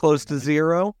amount. Pretty close to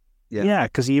zero. Yeah,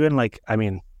 because even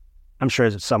I'm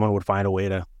sure someone would find a way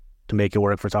to make it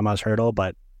work for Thomas Hurdle,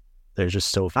 but there's just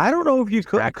so I don't know if you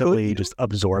could practically just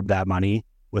absorb that money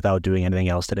without doing anything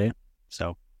else today.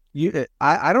 So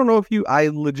I don't know if I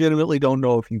legitimately don't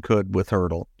know if you could with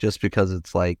Hurdle, just because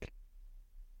it's like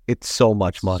it's so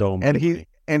much money.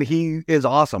 And he is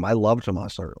awesome. I love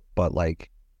Tomas Hurdle, but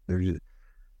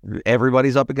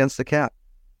everybody's up against the cap.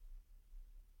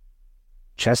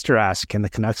 Chester asks, can the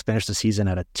Canucks finish the season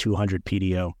at a 200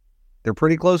 PDO? They're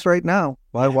pretty close right now.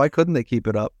 Why couldn't they keep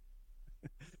it up?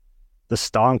 The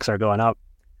stonks are going up.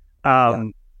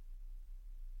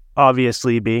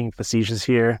 Obviously, being facetious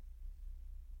here,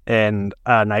 and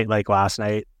a night like last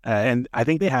night, and I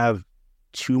think they have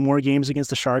 2 more games against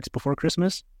the Sharks before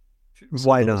Christmas.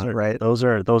 Why not? Right? Those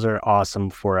are awesome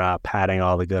for padding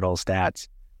all the good old stats.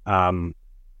 I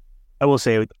will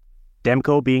say, with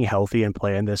Demko being healthy and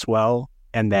playing this well,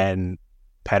 and then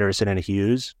Pettersson and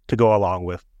Hughes to go along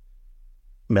with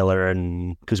Miller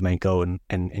and Kuzmenko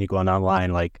and you go on down the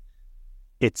line,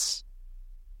 it's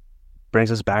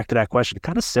brings us back to that question,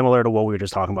 kind of similar to what we were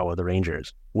just talking about with the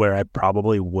Rangers, where I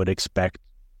probably would expect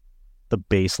the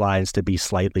baselines to be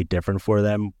slightly different for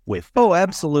them with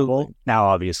absolutely. Now,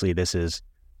 obviously, this is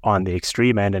on the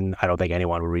extreme end, and I don't think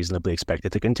anyone would reasonably expect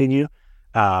it to continue.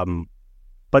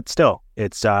 But still,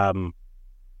 it's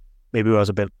maybe I was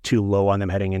a bit too low on them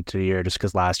heading into the year just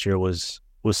because last year was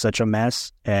such a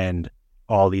mess, and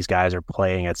all these guys are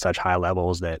playing at such high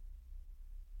levels that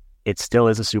it still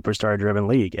is a superstar-driven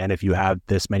league. And if you have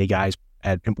this many guys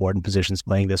at important positions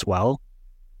playing this well,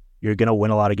 you're going to win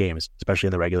a lot of games, especially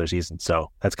in the regular season. So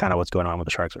that's kind of what's going on with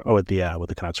the Sharks or with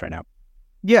the Canucks right now.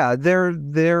 Yeah, they're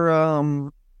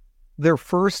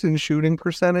first in shooting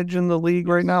percentage in the league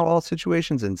right now, all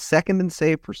situations, and second in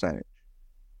save percentage.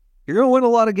 You're going to win a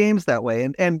lot of games that way.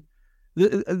 And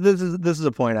this is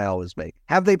a point I always make.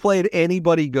 Have they played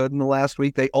anybody good in the last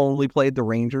week? They only played the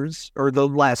Rangers, or the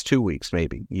last 2 weeks,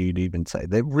 maybe you'd even say.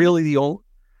 They really the only.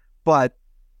 But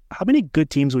how many good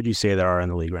teams would you say there are in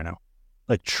the league right now?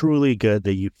 Like truly good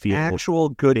that you feel actual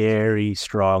good, very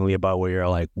strongly about, where you're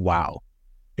like, wow,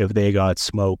 if they got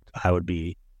smoked, I would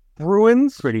be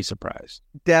Bruins, pretty surprised.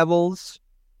 Devils,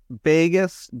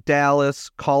 Vegas, Dallas,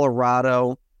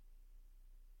 Colorado.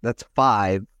 That's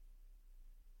 5.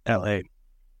 LA.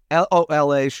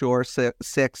 LA, sure,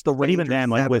 6. The Rangers, but even then,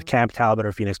 like 7. with Camp Talbot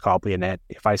or Phoenix Copley and net,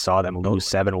 if I saw them lose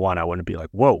 7-1, I wouldn't be like,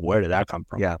 whoa, where did that come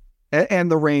from? Yeah,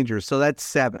 and the Rangers, so that's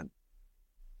 7.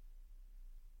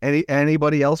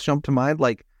 Anybody else jump to mind?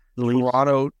 Like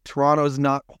Toronto's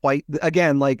not quite,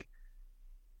 again, like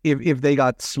if they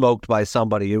got smoked by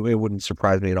somebody, it wouldn't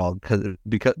surprise me at all, because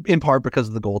in part because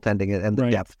of the goaltending and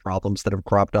the depth problems that have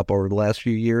cropped up over the last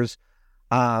few years.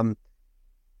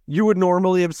 You would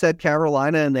normally have said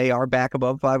Carolina, and they are back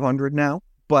above 500 now.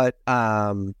 But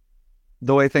the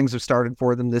way things have started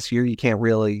for them this year, you can't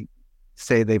really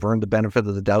say they've earned the benefit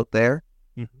of the doubt there.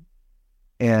 Mm-hmm.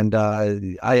 And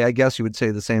I guess you would say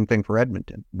the same thing for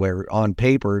Edmonton, where on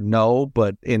paper, no,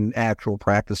 but in actual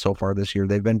practice so far this year,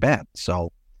 they've been bad.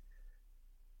 So,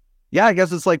 yeah, I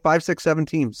guess it's like 5, 6, 7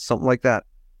 teams, something like that.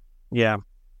 Yeah.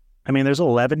 I mean, there's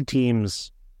 11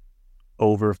 teams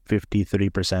over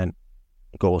 53%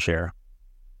 goal share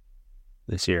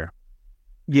this year.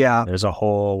 Yeah. There's a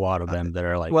whole lot of them that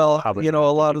are like, well,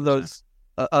 a lot of those,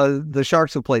 the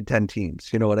Sharks have played 10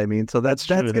 teams, you know what I mean? So that's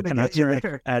going to get you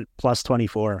there. At plus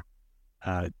 24.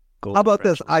 Goal How about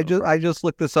this? I just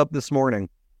looked this up this morning.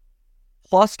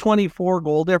 Plus 24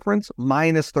 goal difference,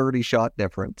 minus 30 shot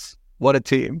difference. What a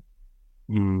team.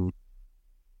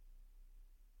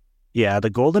 Yeah, the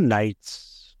Golden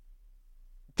Knights,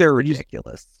 they're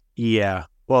ridiculous. Yeah.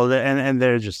 Well, and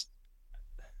they're just,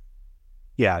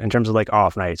 in terms of like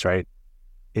off nights, right?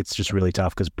 It's just really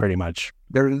tough because pretty much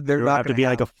they're not have to be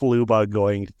like a flu bug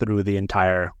going through the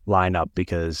entire lineup,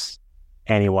 because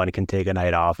anyone can take a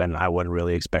night off, and I wouldn't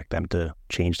really expect them to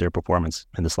change their performance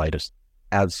in the slightest.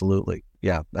 Absolutely.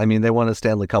 Yeah. I mean, they won a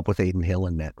Stanley Cup with Aiden Hill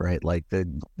in net, right? Like the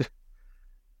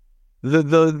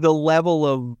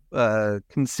level of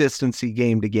consistency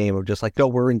game to game of just like, no,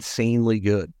 we're insanely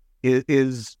good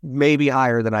is maybe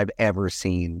higher than I've ever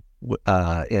seen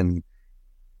in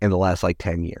the last like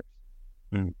 10 years.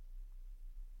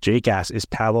 Jake asks, is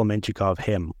Pavel Menchikov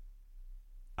him?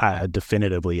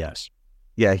 Definitively yes.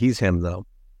 Yeah, he's him though.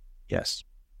 Yes.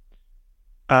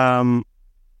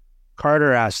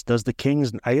 Carter asks, does the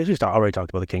Kings, I guess we already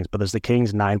talked about the Kings, but does the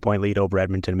Kings 9-point lead over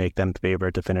Edmonton make them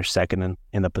favorite to finish second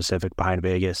in the Pacific behind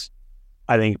Vegas?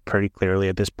 I think pretty clearly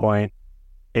at this point,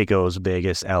 it goes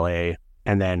Vegas, LA,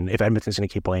 and then if Edmonton's going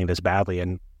to keep playing this badly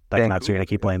and the Canucks are going to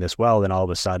keep playing this well, then all of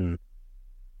a sudden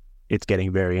it's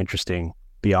getting very interesting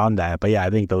beyond that. But yeah, I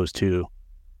think those two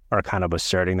are kind of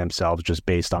asserting themselves just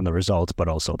based on the results, but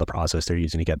also the process they're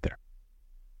using to get there.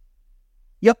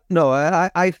 Yep. No,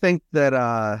 I think that,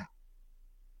 I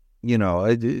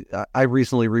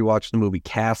recently rewatched the movie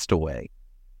Castaway.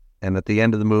 And at the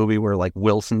end of the movie where like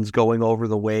Wilson's going over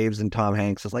the waves and Tom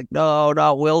Hanks is like, no,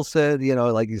 not Wilson,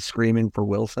 like he's screaming for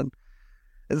Wilson.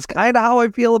 It's kind of how I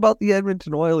feel about the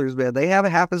Edmonton Oilers, man. They have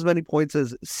half as many points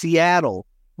as Seattle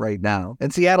right now.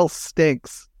 And Seattle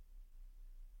stinks.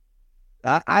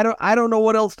 I don't know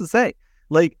what else to say.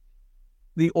 Like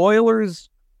the Oilers,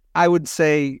 I would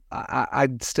say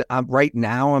right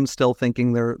now I'm still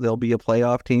thinking they'll be a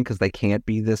playoff team because they can't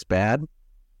be this bad.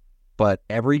 But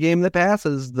every game that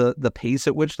passes, the pace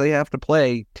at which they have to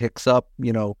play ticks up,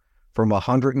 from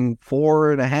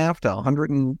 104.5 to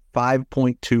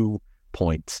 105.2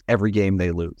 points every game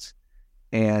they lose.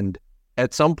 And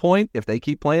at some point, if they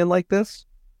keep playing like this,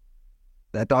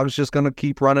 that dog's just going to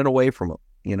keep running away from them.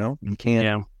 You can't.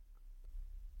 Yeah.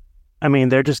 I mean,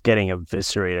 they're just getting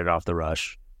eviscerated off the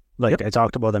rush. Like I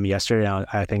talked about them yesterday.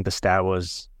 I think the stat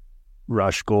was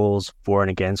rush goals for and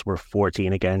against were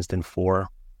 14 against and 4.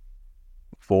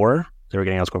 They were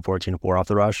getting outscored 14-4 off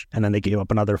the rush, and then they gave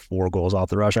up another 4 goals off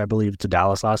the rush, I believe, to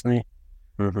Dallas last night.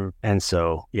 Mm-hmm. And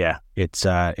so, yeah, it's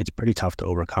pretty tough to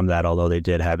overcome that. Although they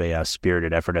did have a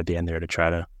spirited effort at the end there to try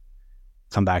to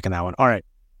come back in that one. All right,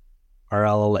 RL,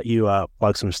 I'll let you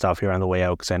plug some stuff here on the way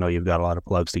out because I know you've got a lot of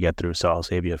plugs to get through. So I'll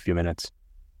save you a few minutes.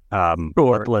 Sure.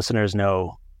 Let the listeners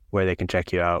know where they can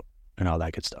check you out and all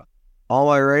that good stuff. All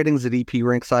my writings at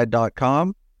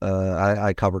eprinkside.com.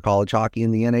 I cover college hockey in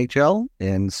the NHL,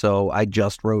 and so I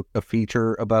just wrote a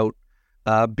feature about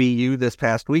BU this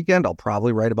past weekend. I'll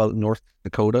probably write about North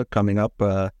Dakota coming up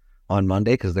on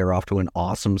Monday because they're off to an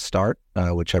awesome start,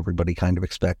 which everybody kind of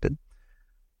expected.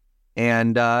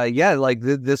 And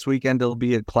this weekend it'll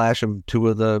be a clash of two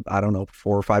of the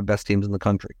 4 or 5 best teams in the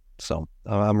country. So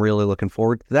I'm really looking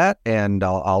forward to that, and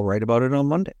I'll write about it on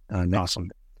Monday. Awesome.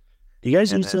 Do you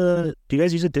guys use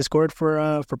a Discord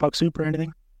for Puck Soup or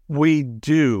anything? We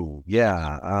do,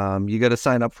 yeah. You got to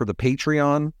sign up for the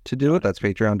Patreon to do it. That's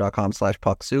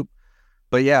patreon.com/pucksoup.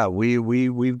 But yeah,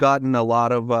 we've gotten a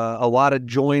lot of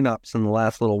join ups in the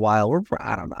last little while.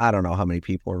 I don't know how many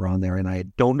people are on there, and I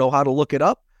don't know how to look it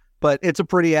up. But it's a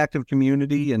pretty active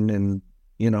community, and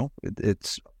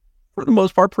it's for the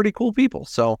most part pretty cool people.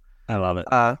 So I love it.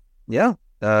 Yeah.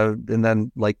 And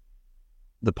then like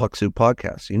the Puck Soup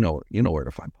podcast, you know where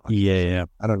to find podcasts. Yeah.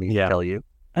 I don't need to tell you.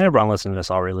 I everyone listening to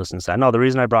this already listens to that. No, the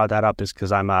reason I brought that up is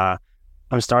because I'm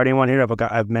starting one here.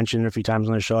 I've mentioned it a few times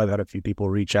on the show. I've had a few people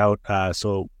reach out.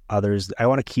 So others, I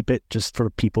want to keep it just for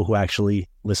people who actually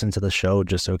listen to the show,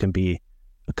 just so it can be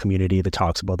a community that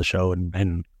talks about the show and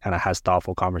kind of has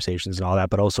thoughtful conversations and all that,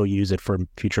 but also use it for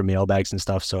future mailbags and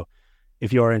stuff. So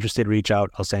if you are interested, reach out.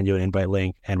 I'll send you an invite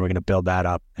link, and we're going to build that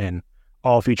up. And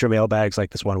all future mailbags, like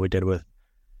this one we did with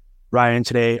Ryan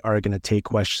today, are going to take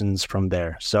questions from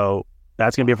there. So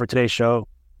that's going to be it for today's show.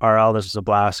 RL, this was a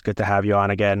blast. Good to have you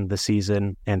on again this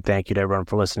season. And thank you to everyone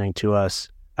for listening to us.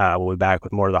 We'll be back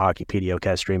with more of the Hockey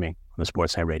PDOcast streaming on the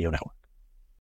Sportsnet Radio Network.